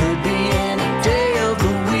 Could be any day of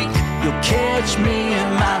the week, you'll catch me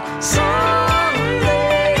in my Sundays.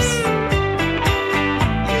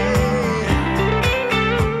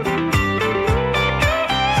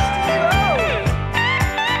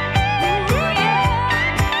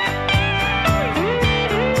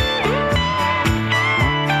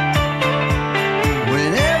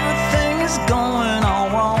 When everything is going all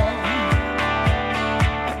wrong,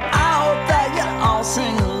 I hope that you all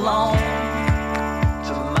sing along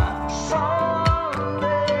to my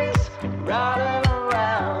Sundays, riding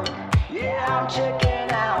around. Yeah, I'm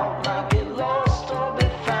checking out, might get lost or be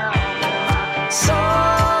found in my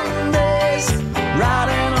Sundays,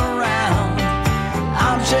 riding around.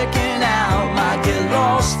 I'm checking out, might get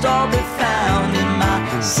lost or be found in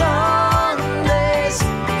my Sundays,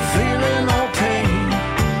 feeling no pain,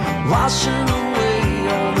 washing away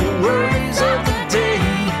all the worries of the day.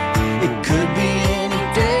 It could be any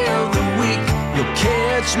day of the week, you'll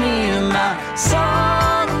catch me in my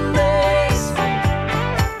Sundays.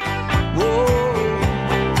 Whoa.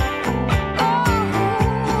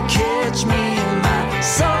 You'll catch me in my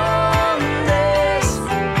Sundays.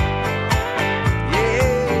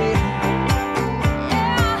 Yeah.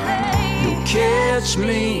 You'll catch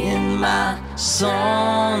me in my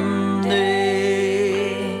Sundays.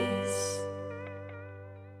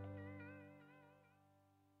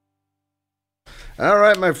 All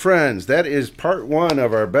right, my friends, that is part one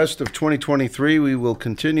of our best of 2023. We will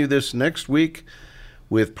continue this next week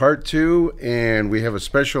with part two, and we have a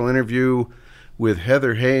special interview with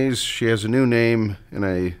Heather Hayes. She has a new name, and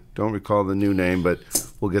I don't recall the new name, but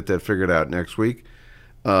we'll get that figured out next week.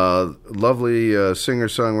 Lovely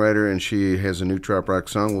singer-songwriter, and she has a new trop rock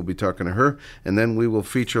song. We'll be talking to her, and then we will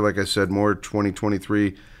feature, like I said, more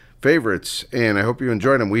 2023 favorites, and I hope you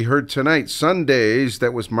enjoyed them. We heard tonight Sundays.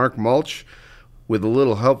 That was Mark Mulch with a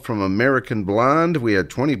little help from American Blonde. We had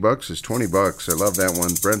 $20 is $20. I love that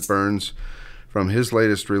one. Brent Burns from his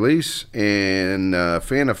latest release, and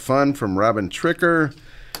Fan of Fun from Robin Tricker.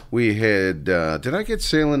 We had, did I get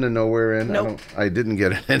Sailing to Nowhere in? Nope. I didn't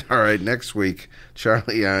get it in. All right, next week,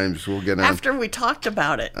 Charlie Imes. We'll get on. After we talked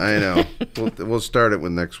about it. I know. We'll start it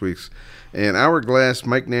with next week's. And Hourglass,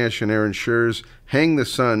 Mike Nash and Aaron Schurz. Hang the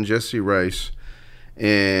Sun, Jesse Rice.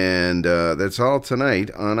 And that's all tonight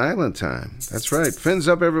on Island Time. That's right. Fins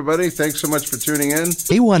up, everybody. Thanks so much for tuning in.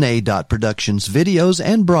 A1A Productions videos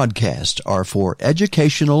and broadcasts are for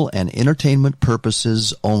educational and entertainment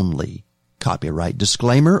purposes only. Copyright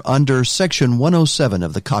disclaimer under Section 107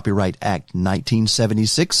 of the Copyright Act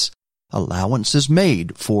 1976. Allowance is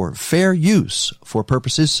made for fair use for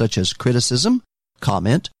purposes such as criticism,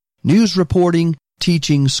 comment, news reporting,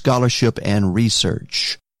 teaching, scholarship, and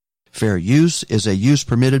research. Fair use is a use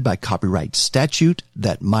permitted by copyright statute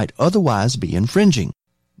that might otherwise be infringing.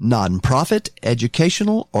 Non-profit,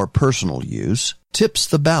 educational, or personal use tips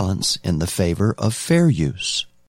the balance in the favor of fair use.